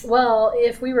 Well,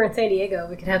 if we were in San Diego,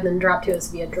 we could have them dropped to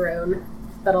us via drone.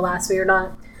 But alas, we are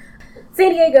not.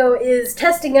 San Diego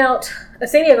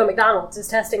McDonald's is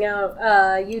testing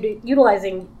out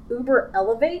utilizing Uber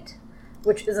Elevate,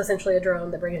 which is essentially a drone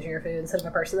that brings you your food instead of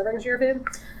a person that brings you your food.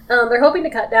 They're hoping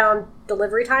to cut down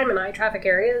delivery time in high-traffic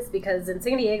areas, because in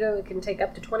San Diego it can take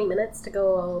up to 20 minutes to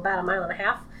go about a mile and a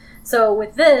half. So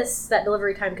with this, that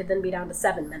delivery time could then be down to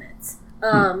 7 minutes.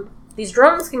 These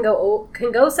drones can go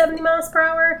 70 miles per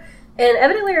hour, and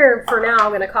evidently are, for now,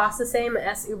 going to cost the same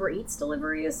as Uber Eats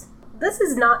deliveries. This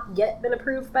has not yet been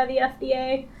approved by the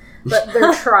FDA, but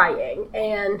they're trying.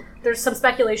 And there's some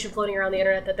speculation floating around the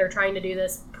internet that they're trying to do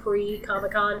this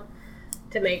pre-Comic-Con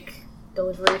to make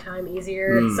delivery time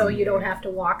easier, so you don't have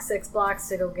to walk 6 blocks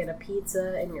to go get a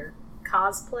pizza in your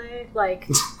cosplay.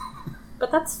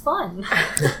 But that's fun.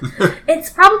 It's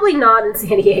probably not in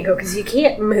San Diego because you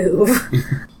can't move.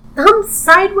 Thumbs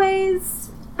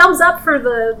sideways, thumbs up for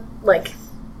the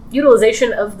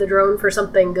utilization of the drone for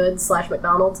something good /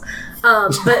 McDonald's.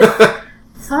 But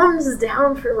thumbs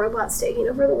down for robots taking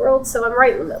over the world, so I'm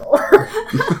right in the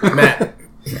middle. Matt.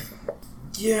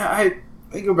 Yeah,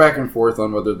 I go back and forth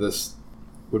on whether this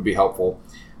would be helpful.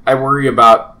 I worry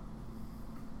about,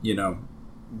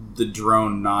 the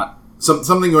drone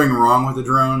something going wrong with the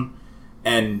drone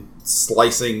and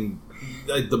slicing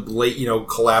the blade,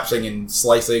 collapsing and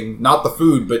slicing, not the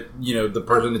food, but, the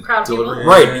person that's delivering.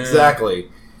 Right, exactly.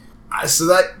 So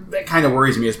that kind of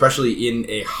worries me, especially in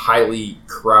a highly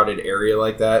crowded area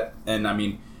like that. And,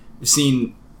 I've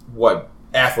seen,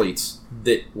 athletes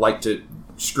that like to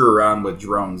screw around with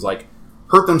drones,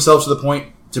 hurt themselves to the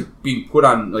point to being put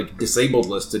on, disabled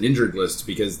lists and injured lists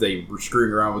because they were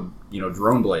screwing around with,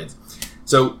 drone blades.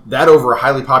 So that over a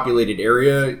highly populated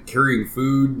area, carrying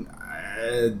food,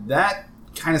 that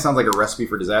kind of sounds like a recipe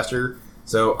for disaster.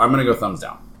 So I'm going to go thumbs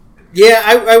down. Yeah,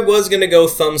 I was going to go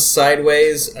thumbs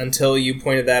sideways until you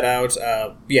pointed that out.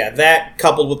 That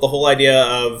coupled with the whole idea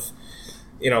of,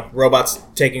 robots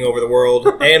taking over the world.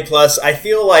 And plus, I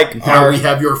feel like now we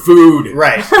have your food.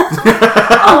 Right.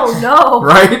 Oh, no.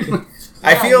 Right?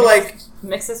 I feel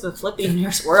mix this with Flippy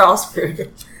and we're all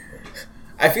screwed.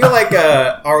 I feel like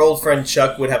our old friend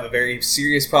Chuck would have a very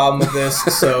serious problem with this,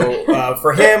 so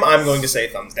for him, I'm going to say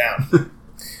thumbs down.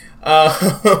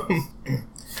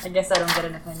 I guess I don't get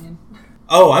an opinion.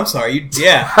 Oh, I'm sorry.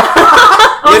 Yeah.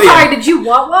 I'm sorry, did you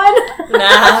want one? Nah,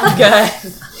 I'm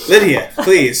good. Lydia,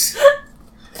 please.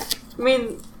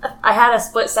 I had a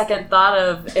split second thought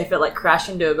of if it like crashed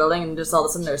into a building and just all of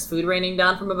a sudden there's food raining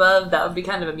down from above. That would be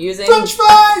kind of amusing. French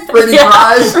fries, French Yeah.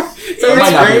 fries. So That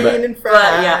might not be it's bad. raining But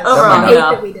fries. yeah, I overall, hate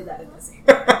no. that we did that in the scene.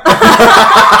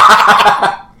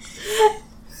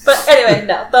 But anyway,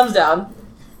 no, thumbs down.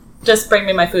 Just bring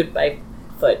me my food by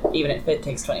foot, even if it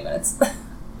takes 20 minutes.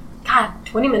 God,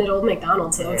 20-minute-old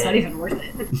McDonald's, so it's not even worth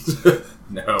it.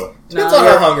 No. Depends on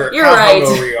how hungry. You're how right.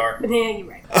 hungover you are. Yeah, you're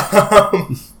right.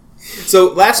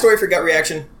 So, last story for gut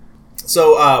reaction.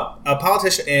 So, a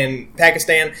politician in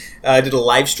Pakistan did a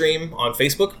live stream on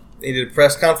Facebook. He did a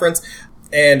press conference.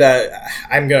 And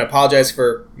I'm going to apologize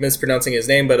for mispronouncing his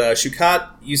name, but Shukat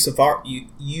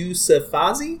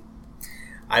Yusufazi?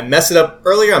 I messed it up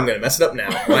earlier. I'm going to mess it up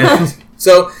now. Why not?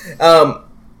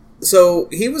 So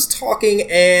he was talking,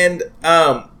 and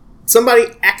somebody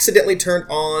accidentally turned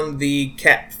on the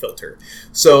cat filter.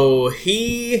 So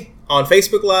he, on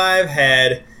Facebook Live,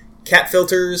 had cat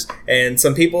filters, and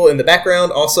some people in the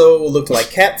background also looked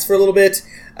like cats for a little bit.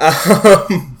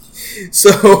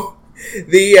 So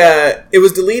it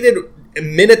was deleted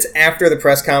minutes after the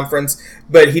press conference,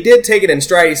 but he did take it in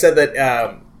stride. He said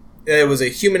that it was a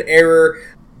human error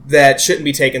that shouldn't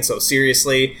be taken so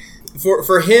seriously.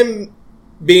 For him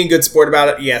being good sport about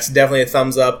it, yes, definitely a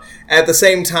thumbs up. At the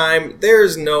same time,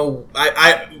 there's no...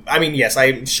 I mean, yes,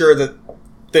 I'm sure that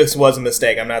this was a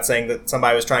mistake. I'm not saying that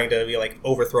somebody was trying to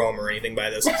overthrow him or anything by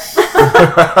this.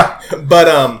 But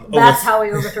That's how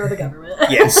we overthrow the government.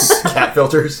 yes. Cat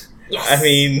filters. Yes. I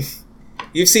mean,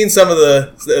 you've seen some of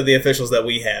the officials that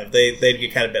we have. They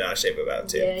get kind of bent out of shape about it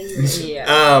too. Yeah, you're right.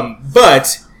 Yeah.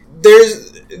 But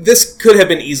this could have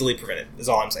been easily prevented. Is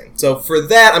all I'm saying. So for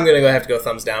that, I'm going to have to go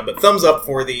thumbs down, but thumbs up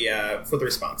for the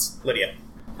response. Lydia.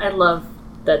 I love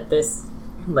that this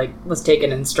was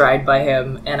taken in stride by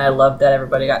him, and I love that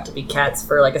everybody got to be cats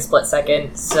for a split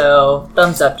second. So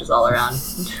thumbs up just all around.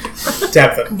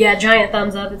 Tabitha. Yeah, giant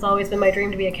thumbs up. It's always been my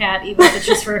dream to be a cat, even if it's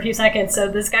just for a few seconds. So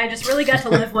this guy just really got to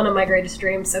live one of my greatest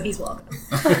dreams, so he's welcome.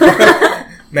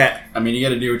 Matt. I mean, you got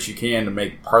to do what you can to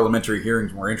make parliamentary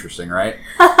hearings more interesting, right?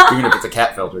 Even if it's a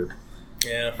cat filter.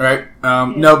 Yeah. Right?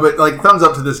 No, but thumbs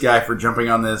up to this guy for jumping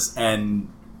on this and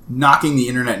knocking the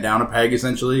internet down a peg,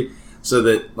 essentially, so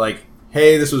that,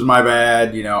 hey, this was my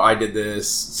bad, I did this.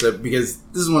 So, because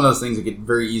this is one of those things that get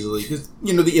very easily, because,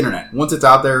 the internet, once it's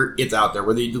out there,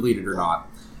 whether you delete it or not.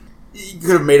 You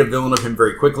could have made a villain of him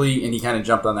very quickly, and he kind of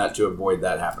jumped on that to avoid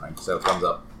that happening. So, thumbs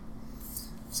up.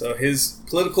 So his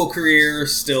political career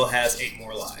still has 8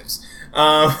 more lives.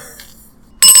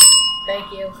 Thank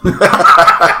you.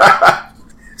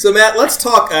 So Matt, let's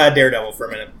talk Daredevil for a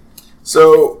minute.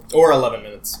 So, Or 11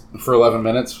 minutes. for 11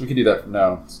 minutes, we could do that.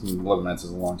 No, 11 minutes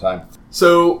is a long time.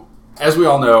 So, as we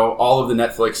all know, all of the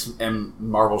Netflix and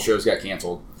Marvel shows got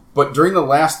canceled. But during the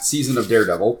last season of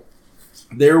Daredevil,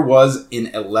 there was an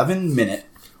 11-minute,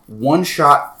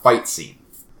 one-shot fight scene.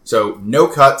 So, no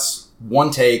cuts,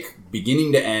 one take,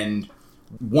 beginning to end,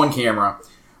 one camera.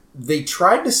 They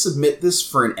tried to submit this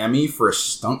for an Emmy for a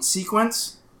stunt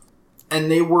sequence, and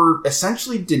they were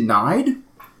essentially denied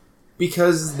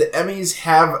because the Emmys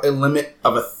have a limit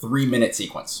of a 3-minute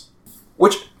sequence.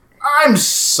 Which, I'm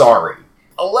sorry.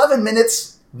 11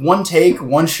 minutes, one take,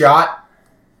 one shot,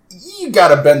 you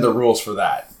gotta bend the rules for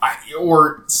that.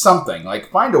 Or something.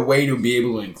 Find a way to be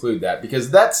able to include that, because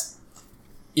that's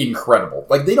incredible.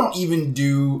 They don't even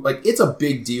do... it's a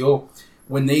big deal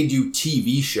when they do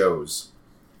TV shows.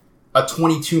 A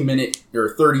 22-minute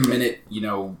or 30-minute,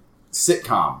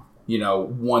 sitcom,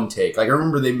 one take. I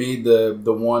remember they made the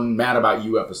one Mad About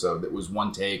You episode that was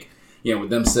one take,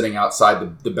 with them sitting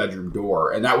outside the bedroom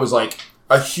door. And that was,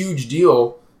 a huge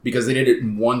deal because they did it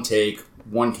in one take,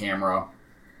 one camera,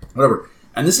 whatever.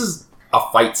 And this is a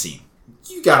fight scene.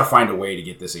 You gotta find a way to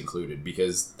get this included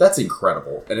because that's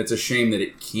incredible. And it's a shame that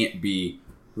it can't be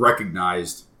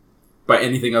recognized by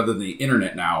anything other than the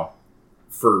internet now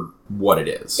for what it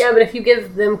is. Yeah, but if you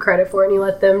give them credit for it and you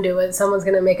let them do it, someone's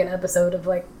going to make an episode of,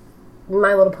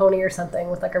 My Little Pony or something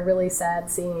with, a really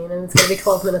sad scene, and it's going to be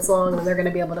 12 minutes long, and they're going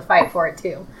to be able to fight for it,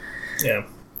 too. Yeah.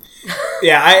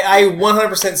 Yeah, I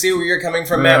 100% see where you're coming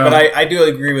from, Matt, but I do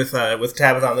agree with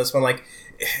Tabitha on this one.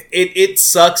 It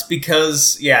sucks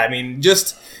because,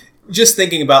 just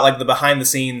thinking about, the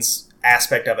behind-the-scenes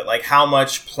aspect of it, how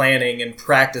much planning and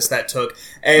practice that took,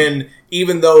 and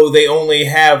even though they only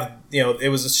have...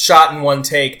 it was a shot in one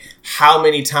take. How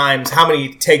many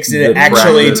takes did it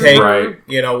actually take? Right.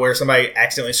 Where somebody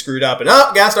accidentally screwed up and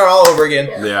gotta start all over again.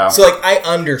 Yeah. So I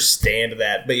understand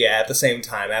that, but yeah, at the same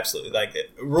time, absolutely.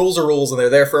 Rules are rules, and they're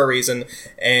there for a reason.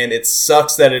 And it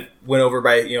sucks that it went over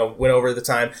the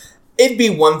time. It'd be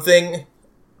one thing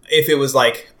if it was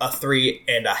like a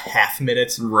 3.5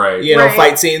 minute, Right. Right.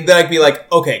 fight scene, then I'd be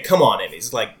like, okay, come on,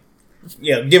 Emmys, like,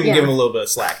 give him a little bit of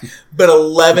slack. But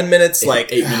 11 minutes,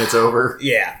 like 8 minutes over.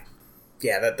 yeah,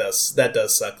 that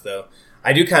does suck though.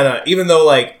 I do kind of, even though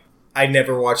like I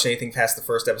never watched anything past the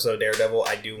first episode of Daredevil,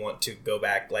 I do want to go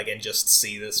back like and just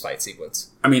see this fight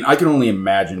sequence. I mean, I can only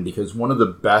imagine, because one of the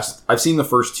best... I've seen the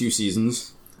first 2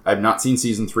 seasons. I've not seen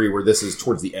season 3, where this is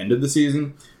towards the end of the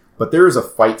season. But there is a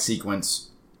fight sequence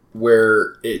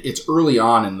where it's early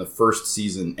on in the first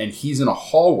season, and he's in a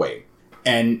hallway.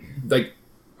 And, like,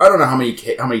 I don't know how many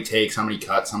takes, how many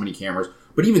cuts, how many cameras,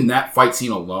 but even that fight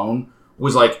scene alone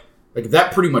was like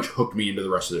that pretty much hooked me into the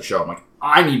rest of the show. I'm like,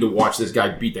 I need to watch this guy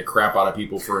beat the crap out of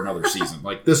people for another season.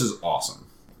 Like, this is awesome.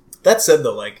 That said,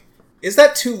 though, like, is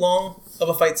that too long of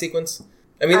a fight sequence?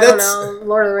 I mean, I don't know.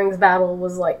 Lord of the Rings battle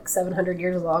was like 700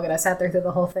 years long, and I sat there through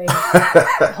the whole thing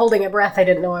holding a breath I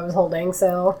didn't know I was holding,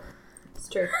 so... It's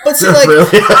true. But see, like... Really?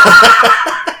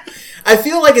 I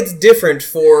feel like it's different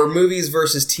for movies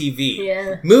versus TV.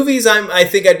 Yeah. Movies, I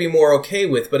think I'd be more okay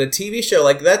with, but a TV show,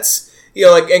 like, that's...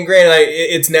 like, and granted,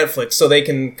 it's Netflix, so they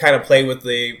can kind of play with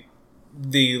the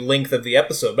length of the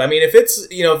episode. But I mean, if it's,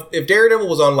 if Daredevil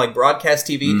was on like broadcast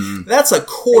TV, that's a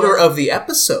quarter of the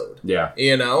episode. Yeah.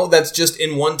 That's just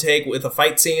in one take with a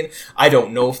fight scene. I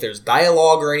don't know if there's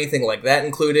dialogue or anything like that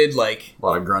included. Like, A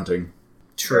lot of grunting.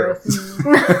 true.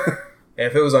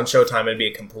 If it was on Showtime, it'd be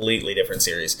a completely different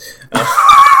series.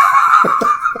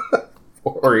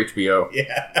 Or HBO.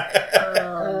 Yeah.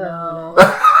 Oh,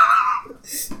 no.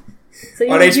 So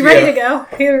On you HBO. ready to go?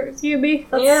 Here, you be?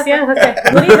 Yeah. Okay.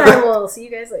 Lydia and I will see you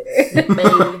guys later.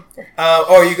 Maybe.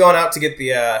 Are you going out to get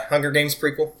the Hunger Games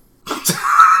prequel?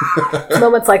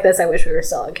 Moments like this, I wish we were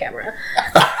still on camera.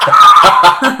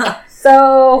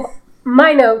 So,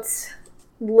 my notes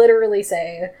literally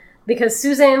say, because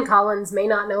Suzanne Collins may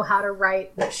not know how to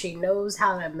write, but she knows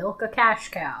how to milk a cash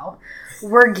cow,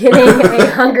 we're getting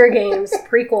a Hunger Games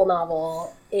prequel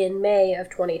novel in May of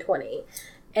 2020.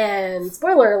 And,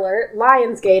 spoiler alert,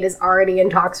 Lionsgate is already in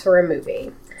talks for a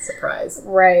movie. Surprise.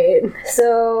 Right.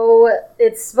 So,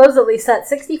 it's supposedly set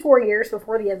 64 years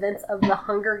before the events of the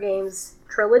Hunger Games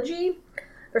trilogy.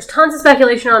 There's tons of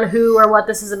speculation on who or what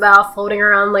this is about floating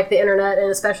around, like, the internet, and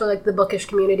especially, like, the bookish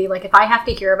community. Like, if I have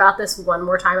to hear about this one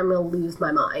more time, I'm going to lose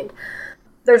my mind.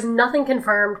 There's nothing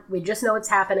confirmed. We just know it's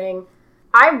happening.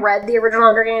 I read the original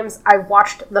Hunger Games. I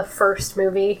watched the first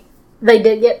movie. They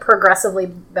did get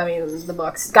the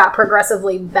books got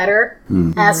progressively better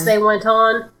as they went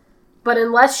on. But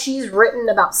unless she's written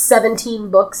about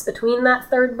 17 books between that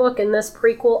third book and this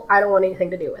prequel, I don't want anything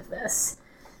to do with this.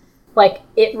 Like,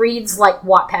 it reads like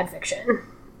Wattpad fiction.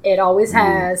 It always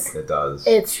has. It does.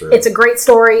 It's a great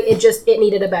story. It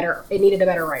needed a better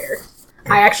writer.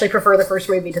 I actually prefer the first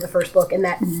movie to the first book, and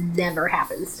that never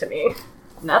happens to me.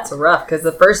 That's rough, because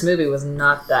the first movie was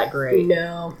not that great.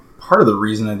 No. Part of the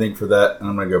reason I think for that, and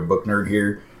I'm going to go book nerd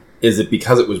here, is it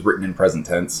because it was written in present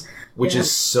tense, which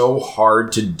is so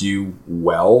hard to do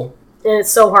well. And it's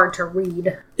so hard to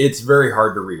read. It's very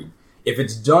hard to read. If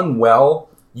it's done well,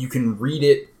 you can read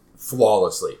it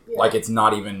flawlessly. Yeah. Like it's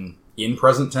not even in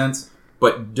present tense,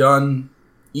 but done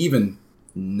even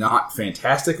not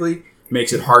fantastically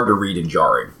makes it hard to read and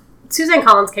jarring. Suzanne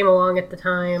Collins came along at the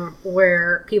time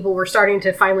where people were starting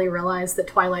to finally realize that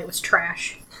Twilight was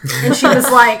trash. And she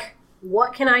was like,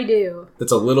 what can I do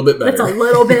That's a little bit better. that's a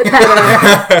little bit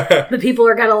better that people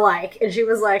are going to like? And she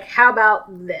was like, how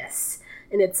about this?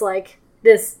 And it's like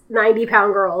this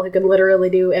 90-pound girl who can literally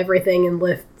do everything and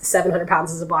lift 700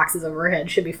 pounds of boxes over her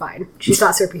head should be fine. She's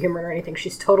not superhuman or anything.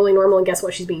 She's totally normal, and guess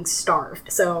what? She's being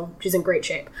starved. So she's in great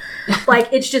shape. Like,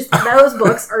 it's just, those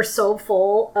books are so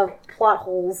full of plot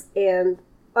holes and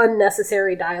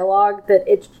unnecessary dialogue that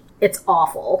it's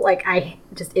awful. Like,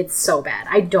 it's so bad.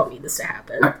 I don't need this to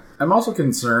happen. I'm also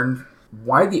concerned,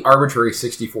 why the arbitrary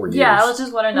 64 years? Yeah, I was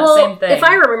just wondering that same thing. If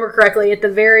I remember correctly, at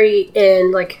the very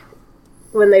end, like,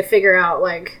 when they figure out,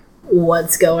 like,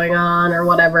 what's going on or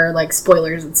whatever, like,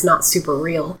 spoilers, it's not super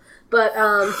real. But,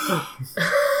 I'm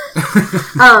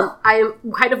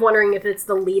kind of wondering if it's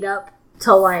the lead up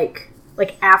to, like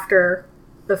after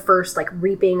the first, like,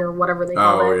 reaping or whatever they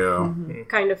call it.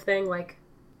 Kind of thing, like,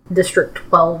 District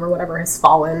 12 or whatever has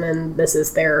fallen, and this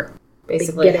is their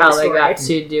basically beginning how they story. got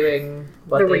to doing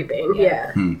what The they reaping,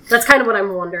 yeah. That's kind of what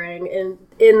I'm wondering. And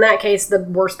in that case, the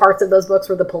worst parts of those books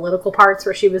were the political parts,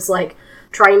 where she was, like,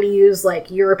 trying to use, like,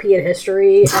 European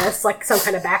history as, like, some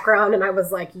kind of background, and I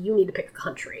was like, you need to pick a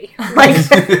country. Like,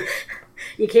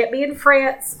 you can't be in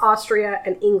France, Austria,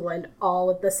 and England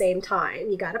all at the same time.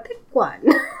 You gotta pick one.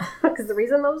 Because the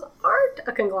reason those aren't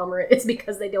a conglomerate is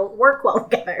because they don't work well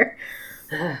together.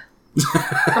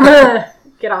 I'm gonna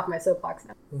get off my soapbox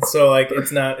now. So, like,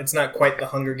 it's not quite the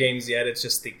Hunger Games yet. It's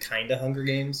just the kind of Hunger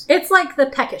Games. It's like the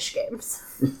peckish games.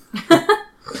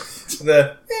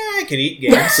 I could eat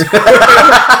games.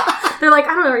 They're like,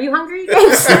 I don't know, are you hungry?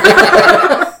 Games?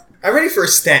 I'm ready for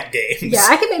stat games. Yeah,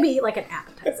 I could maybe eat like an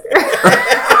appetizer.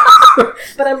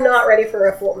 But I'm not ready for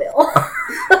a full meal.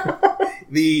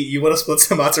 You want to split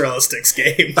some mozzarella sticks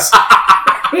games.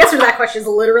 The answer to that question is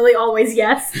literally always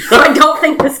yes. So I don't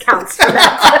think this counts for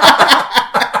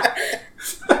that.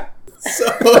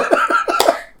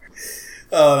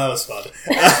 Oh, that was fun.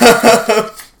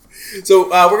 So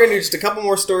we're going to do just a couple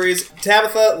more stories.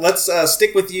 Tabitha, let's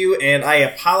stick with you, and I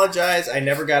apologize. I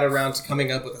never got around to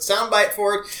coming up with a soundbite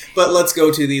for it, but let's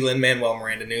go to the Lin-Manuel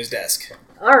Miranda news desk.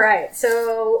 All right,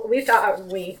 so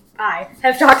I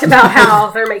have talked about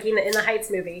how they're making the In the Heights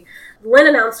movie. Lin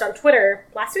announced on Twitter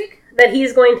last week that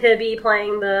he's going to be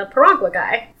playing the Piragua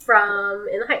guy from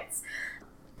In the Heights.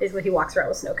 Basically, he walks around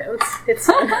with snow cones. It's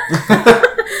fun.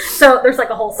 So there's like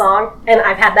a whole song, and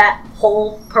I've had that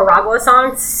whole Piragua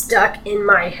song stuck in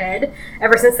my head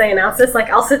ever since they announced this. Like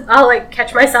I'll like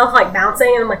catch myself like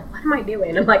bouncing, and I'm like, what am I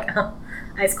doing? I'm like, oh,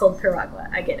 ice cold Piragua.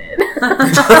 I get it.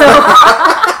 So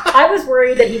I was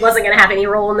worried that he wasn't going to have any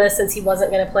role in this since he wasn't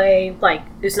going to play like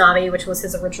Usnavi, which was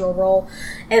his original role.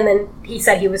 And then he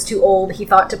said he was too old. He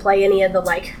thought to play any of the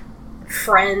like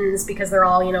friends because they're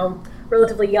all,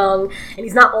 relatively young, and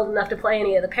he's not old enough to play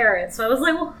any of the parents. So I was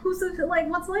like, well, what's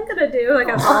Lin gonna do? Like,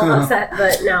 I was all upset,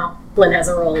 but now Lin has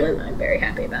a role, and I'm very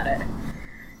happy about it.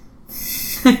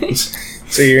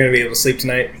 So you're gonna be able to sleep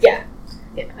tonight? Yeah.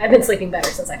 I've been sleeping better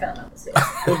since I found out this news.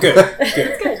 Well, good.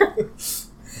 It's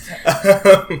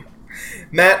good.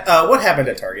 Matt, what happened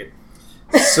at Target?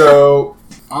 So,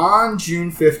 on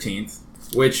June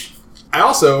 15th, which I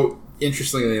also,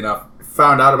 interestingly enough,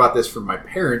 found out about this from my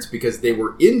parents because they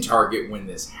were in Target when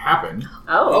this happened.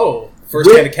 Oh,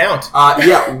 first-hand account.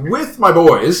 Yeah, with my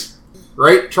boys,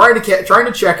 right? Trying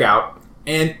to check out,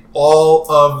 and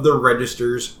all of the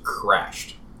registers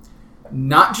crashed.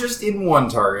 Not just in one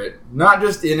Target, not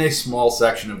just in a small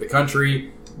section of the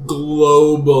country,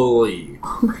 globally.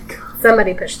 Oh my god.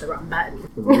 Somebody pushed the wrong button.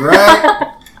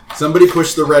 Right? Somebody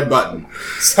pushed the red button.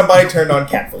 Somebody turned on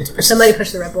cat filters. Somebody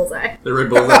pushed the red bullseye. The red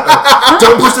bullseye.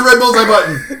 Don't push the red bullseye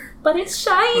button. But it's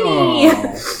shiny.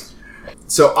 Oh.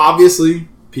 So obviously,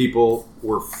 people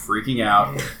were freaking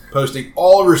out, posting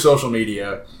all over social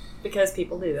media Because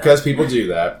people do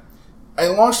that.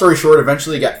 And long story short,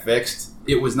 eventually it got fixed.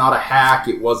 It was not a hack.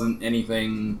 It wasn't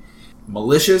anything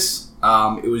malicious.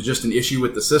 It was just an issue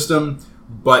with the system.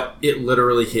 But it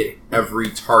literally hit every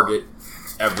Target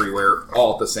everywhere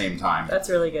all at the same time. That's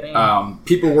really good aim.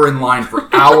 People were in line for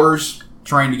hours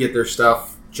trying to get their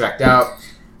stuff checked out.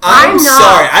 I'm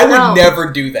sorry. I would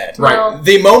never do that. Right. No.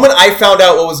 The moment I found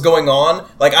out what was going on,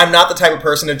 like, I'm not the type of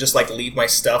person to just, like, leave my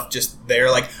stuff just there.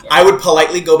 Like, I would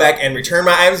politely go back and return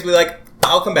my items and be like,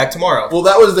 I'll come back tomorrow. Well,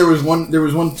 there was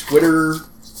one Twitter,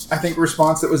 I think,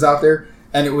 response that was out there,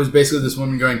 and it was basically this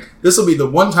woman going, "This will be the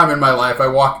one time in my life I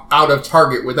walk out of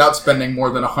Target without spending more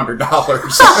than $100."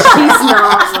 She's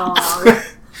not wrong.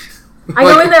 I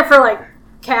go in there for like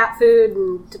cat food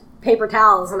and paper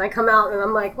towels, and I come out and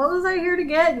I'm like, what was I here to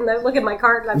get? And I look at my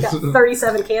cart and I've got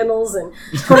 37 candles and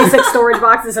 26 storage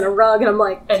boxes and a rug, and I'm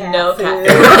like, And cat no food.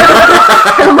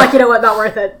 cat And I'm like, you know what, not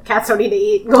worth it. Cats don't need to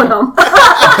eat. I'm going home.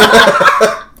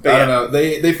 I don't know.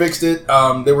 They fixed it.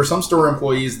 There were some store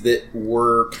employees that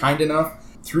were kind enough,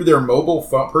 through their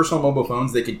personal mobile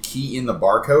phones, they could key in the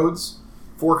barcodes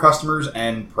for customers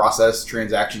and process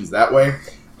transactions that way,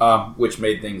 which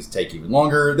made things take even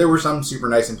longer. There were some super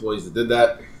nice employees that did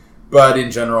that, but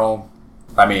in general,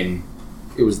 I mean,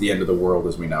 it was the end of the world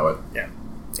as we know it. Yeah.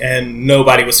 And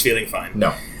nobody was feeling fine.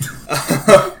 No.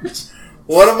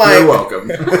 You're welcome.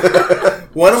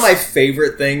 One of my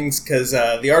favorite things, because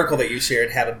the article that you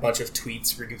shared had a bunch of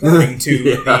tweets regarding to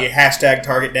the hashtag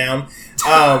Target Down.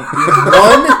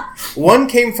 One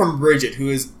came from Bridget, who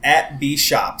is at B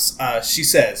Shops. She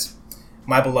says,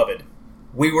 "My beloved,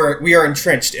 we are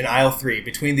entrenched in aisle 3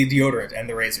 between the deodorant and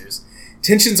the razors.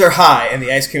 Tensions are high and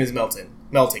the ice cream is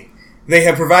melting. They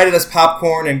have provided us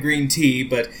popcorn and green tea,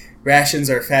 but rations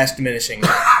are fast diminishing.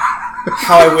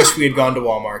 How I wish we had gone to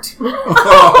Walmart.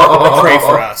 Pray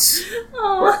for us."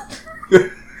 Oh,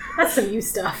 That's some you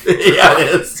stuff. Yeah,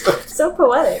 it is. so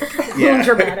poetic. Yeah.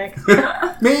 Dramatic.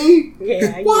 Me?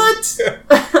 Yeah. you- What?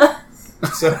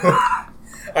 So,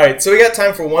 all right, so we got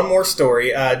time for one more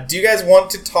story. Do you guys want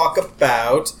to talk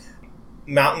about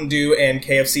Mountain Dew and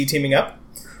KFC teaming up?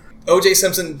 O.J.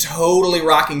 Simpson totally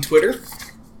rocking Twitter?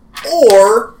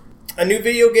 Or a new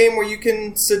video game where you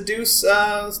can seduce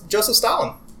Joseph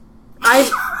Stalin? I'm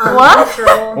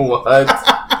unnatural, What?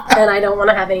 and I don't want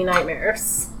to have any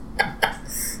nightmares.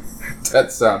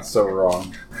 That sounds so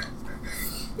wrong.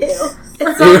 Ew.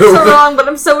 It sounds so wrong, but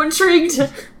I'm so intrigued.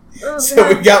 Oh, So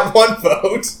God. we got one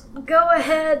vote. Go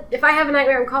ahead. If I have a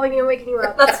nightmare, I'm calling you and waking you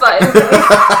up. That's fine.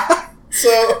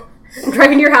 So I'm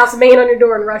driving to your house, banging on your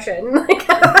door, and rushing. Like,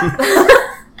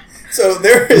 So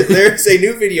there's a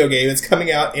new video game that's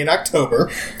coming out in October,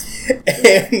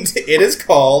 and it is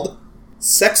called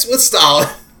Sex with Stalin.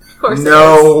 Of course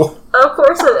No. Of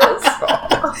course it is.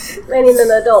 I need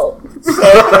an adult.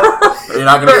 You're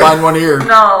not going to find one here.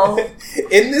 No.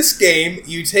 In this game,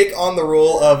 you take on the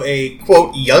role of a,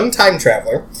 quote, young time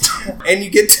traveler, and you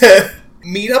get to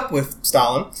meet up with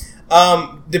Stalin.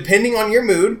 Depending on your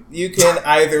mood, you can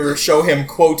either show him,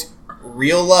 quote,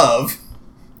 real love,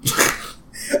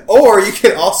 or you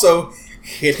can also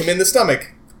hit him in the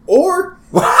stomach, or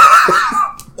plug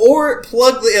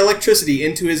the electricity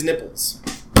into his nipples.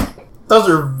 Those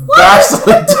are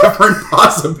vastly different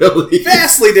possibilities.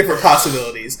 Vastly different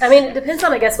possibilities. I mean, it depends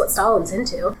on, I guess, what Stalin's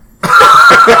into.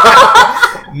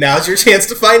 Now's your chance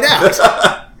to find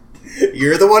out.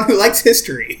 You're the one who likes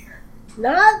history.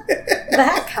 Not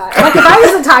that kind. Like, if I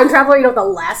was a time traveler, you know what the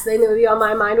last thing that would be on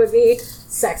my mind would be?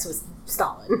 Sex with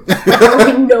Stalin. That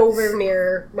would be nowhere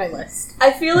near my list.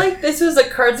 I feel like this was a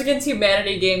Cards Against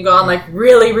Humanity game gone, like,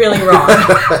 really, really wrong.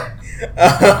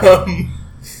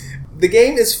 The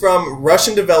game is from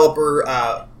Russian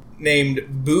developer named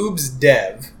Boobs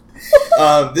Dev.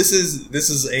 This is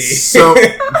a So-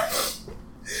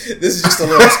 this is just a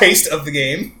little taste of the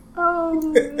game. Oh,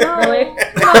 no. Really?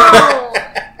 No.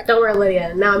 Don't worry,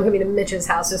 Lydia. Now I'm going to be to Mitch's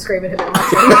house to scream at him and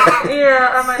watch him. Yeah,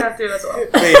 I might have to as well.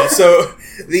 But yeah, so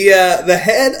the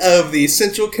head of the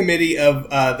Central Committee of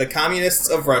the Communists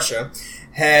of Russia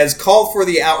has called for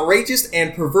the outrageous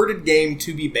and perverted game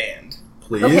to be banned.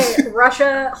 Please? Okay,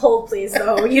 Russia, hold please,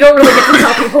 though. You don't really get to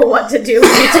tell people what to do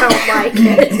when you don't like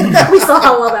it. We saw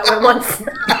how well that went once.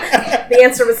 The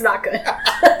answer was not good.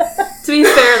 To be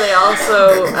fair, they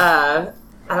also, I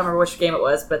don't remember which game it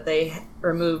was, but they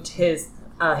removed his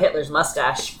Hitler's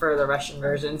mustache for the Russian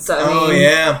version. So I mean, Oh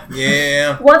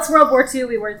yeah. Once World War II,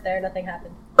 we weren't there. Nothing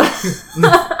happened.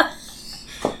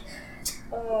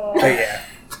 But yeah.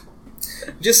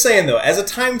 Just saying though, as a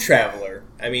time traveler,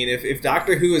 I mean, if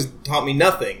Doctor Who has taught me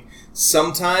nothing,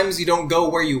 sometimes you don't go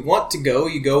where you want to go,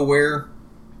 you go where...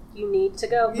 You need to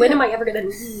go. When am I ever going to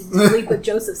need to sleep with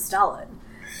Joseph Stalin?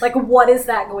 Like, what is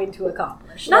that going to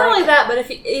accomplish? Not Like, only that, but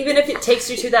even if it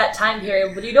takes you to that time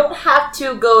period, but you don't have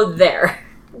to go there.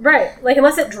 right. Like,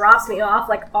 unless it drops me off,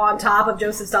 like, on top of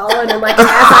Joseph Stalin, and, like, as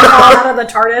I fall out of the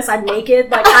TARDIS, I'm naked.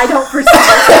 Like, I don't foresee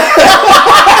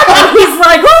that. He's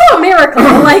like, oh, miracle.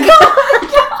 Like,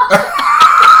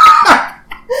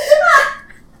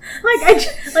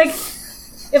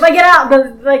 if I get out,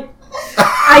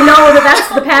 I know that that's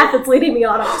the path that's leading me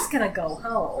on. I'm just gonna go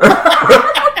home.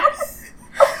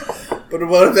 But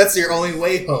what if that's your only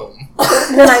way home?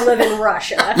 Then I live in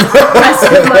Russia. The rest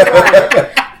of my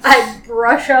life. I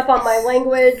brush up on my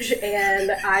language,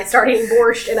 and I start eating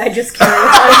borscht, and I just carry on.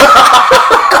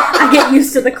 I get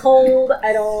used to the cold.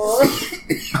 I don't...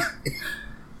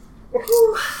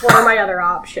 What are my other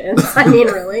options? I mean,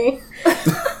 really.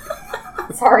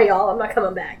 Sorry, y'all. I'm not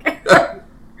coming back.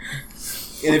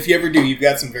 And if you ever do, you've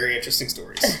got some very interesting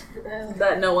stories.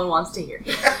 That no one wants to hear.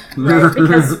 Right,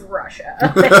 because Russia.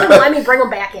 They shouldn't let me bring them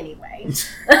back anyway. Is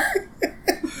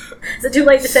it too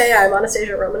late to say I'm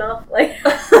Anastasia Romanoff? Like,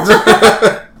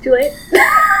 too late?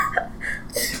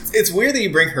 It's weird that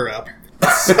you bring her up.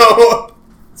 So...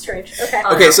 Strange. Okay.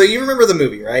 Okay, so you remember the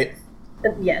movie, right?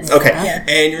 Yes. Okay. Yeah.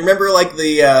 And you remember, like,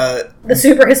 the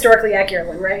super historically accurate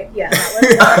one, right? Yeah, that one.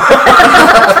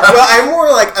 well,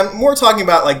 I'm more talking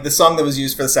about, like, the song that was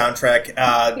used for the soundtrack.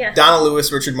 Yeah. Donna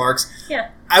Lewis, Richard Marx. Yeah.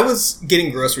 I was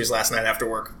getting groceries last night after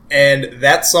work, and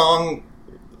that song,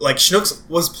 like, Schnooks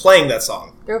was playing that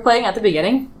song. They were playing at the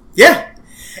beginning? Yeah.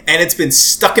 And it's been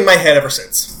stuck in my head ever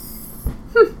since.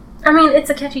 I mean, it's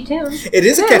a catchy tune. It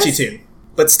is a catchy tune,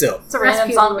 but still. It's a random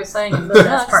Rescue song we was sang in the the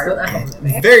best part of that whole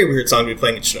movie. Very weird song to be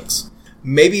playing at Schnooks.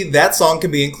 Maybe that song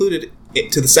can be included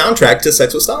to the soundtrack to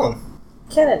Sex with Stalin.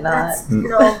 Can it not? That's,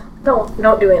 no,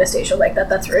 don't do Anastasia like that.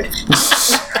 That's rude.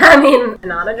 I mean,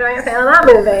 not a giant fan of that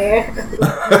movie.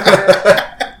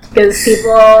 Gives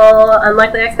people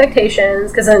unlikely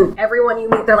expectations, because then everyone you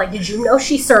meet, they're like, did you know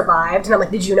she survived? And I'm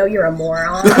like, did you know you're a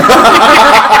moron?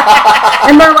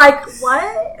 And they're like,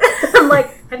 what? I'm like,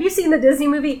 have you seen the Disney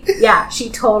movie? Yeah, she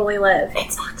totally lived.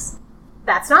 It sucks.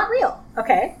 That's not real.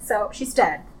 Okay, so she's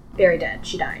dead. Very dead.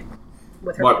 She died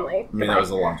with her family. I mean, that was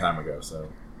a long time ago, so...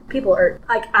 people are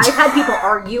like, I've had people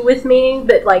argue with me,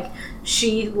 but like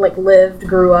she like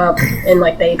grew up, and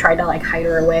like they tried to like hide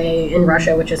her away in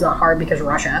Russia, which is not hard because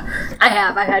Russia.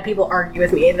 I've had people argue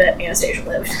with me that Anastasia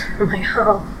lived. I'm like,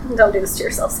 oh, don't do this to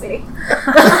yourself, sweetie.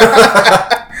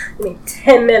 I mean,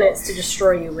 10 minutes to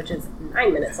destroy you, which is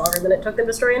 9 minutes longer than it took them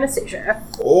to destroy Anastasia.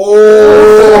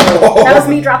 Oh, that was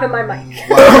me dropping my mic.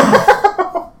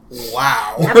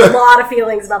 Wow. I have a lot of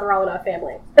feelings about the Romanov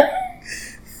family.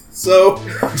 So,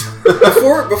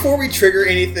 before we trigger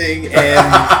anything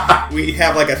and we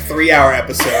have like a 3-hour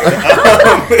episode.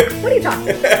 What are you talking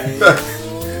about?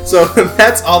 So,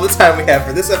 that's all the time we have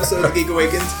for this episode of The Geek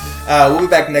Awakens. We'll be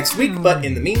back next week, but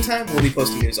in the meantime, we'll be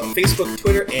posting news on Facebook,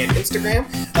 Twitter, and Instagram,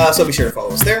 so be sure to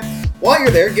follow us there. While you're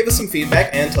there, give us some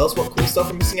feedback and tell us what cool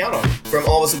stuff we're missing out on. From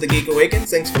all of us at The Geek Awakens,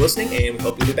 thanks for listening, and we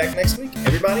hope you'll be back next week.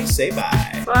 Everybody, say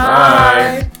bye.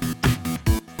 Bye.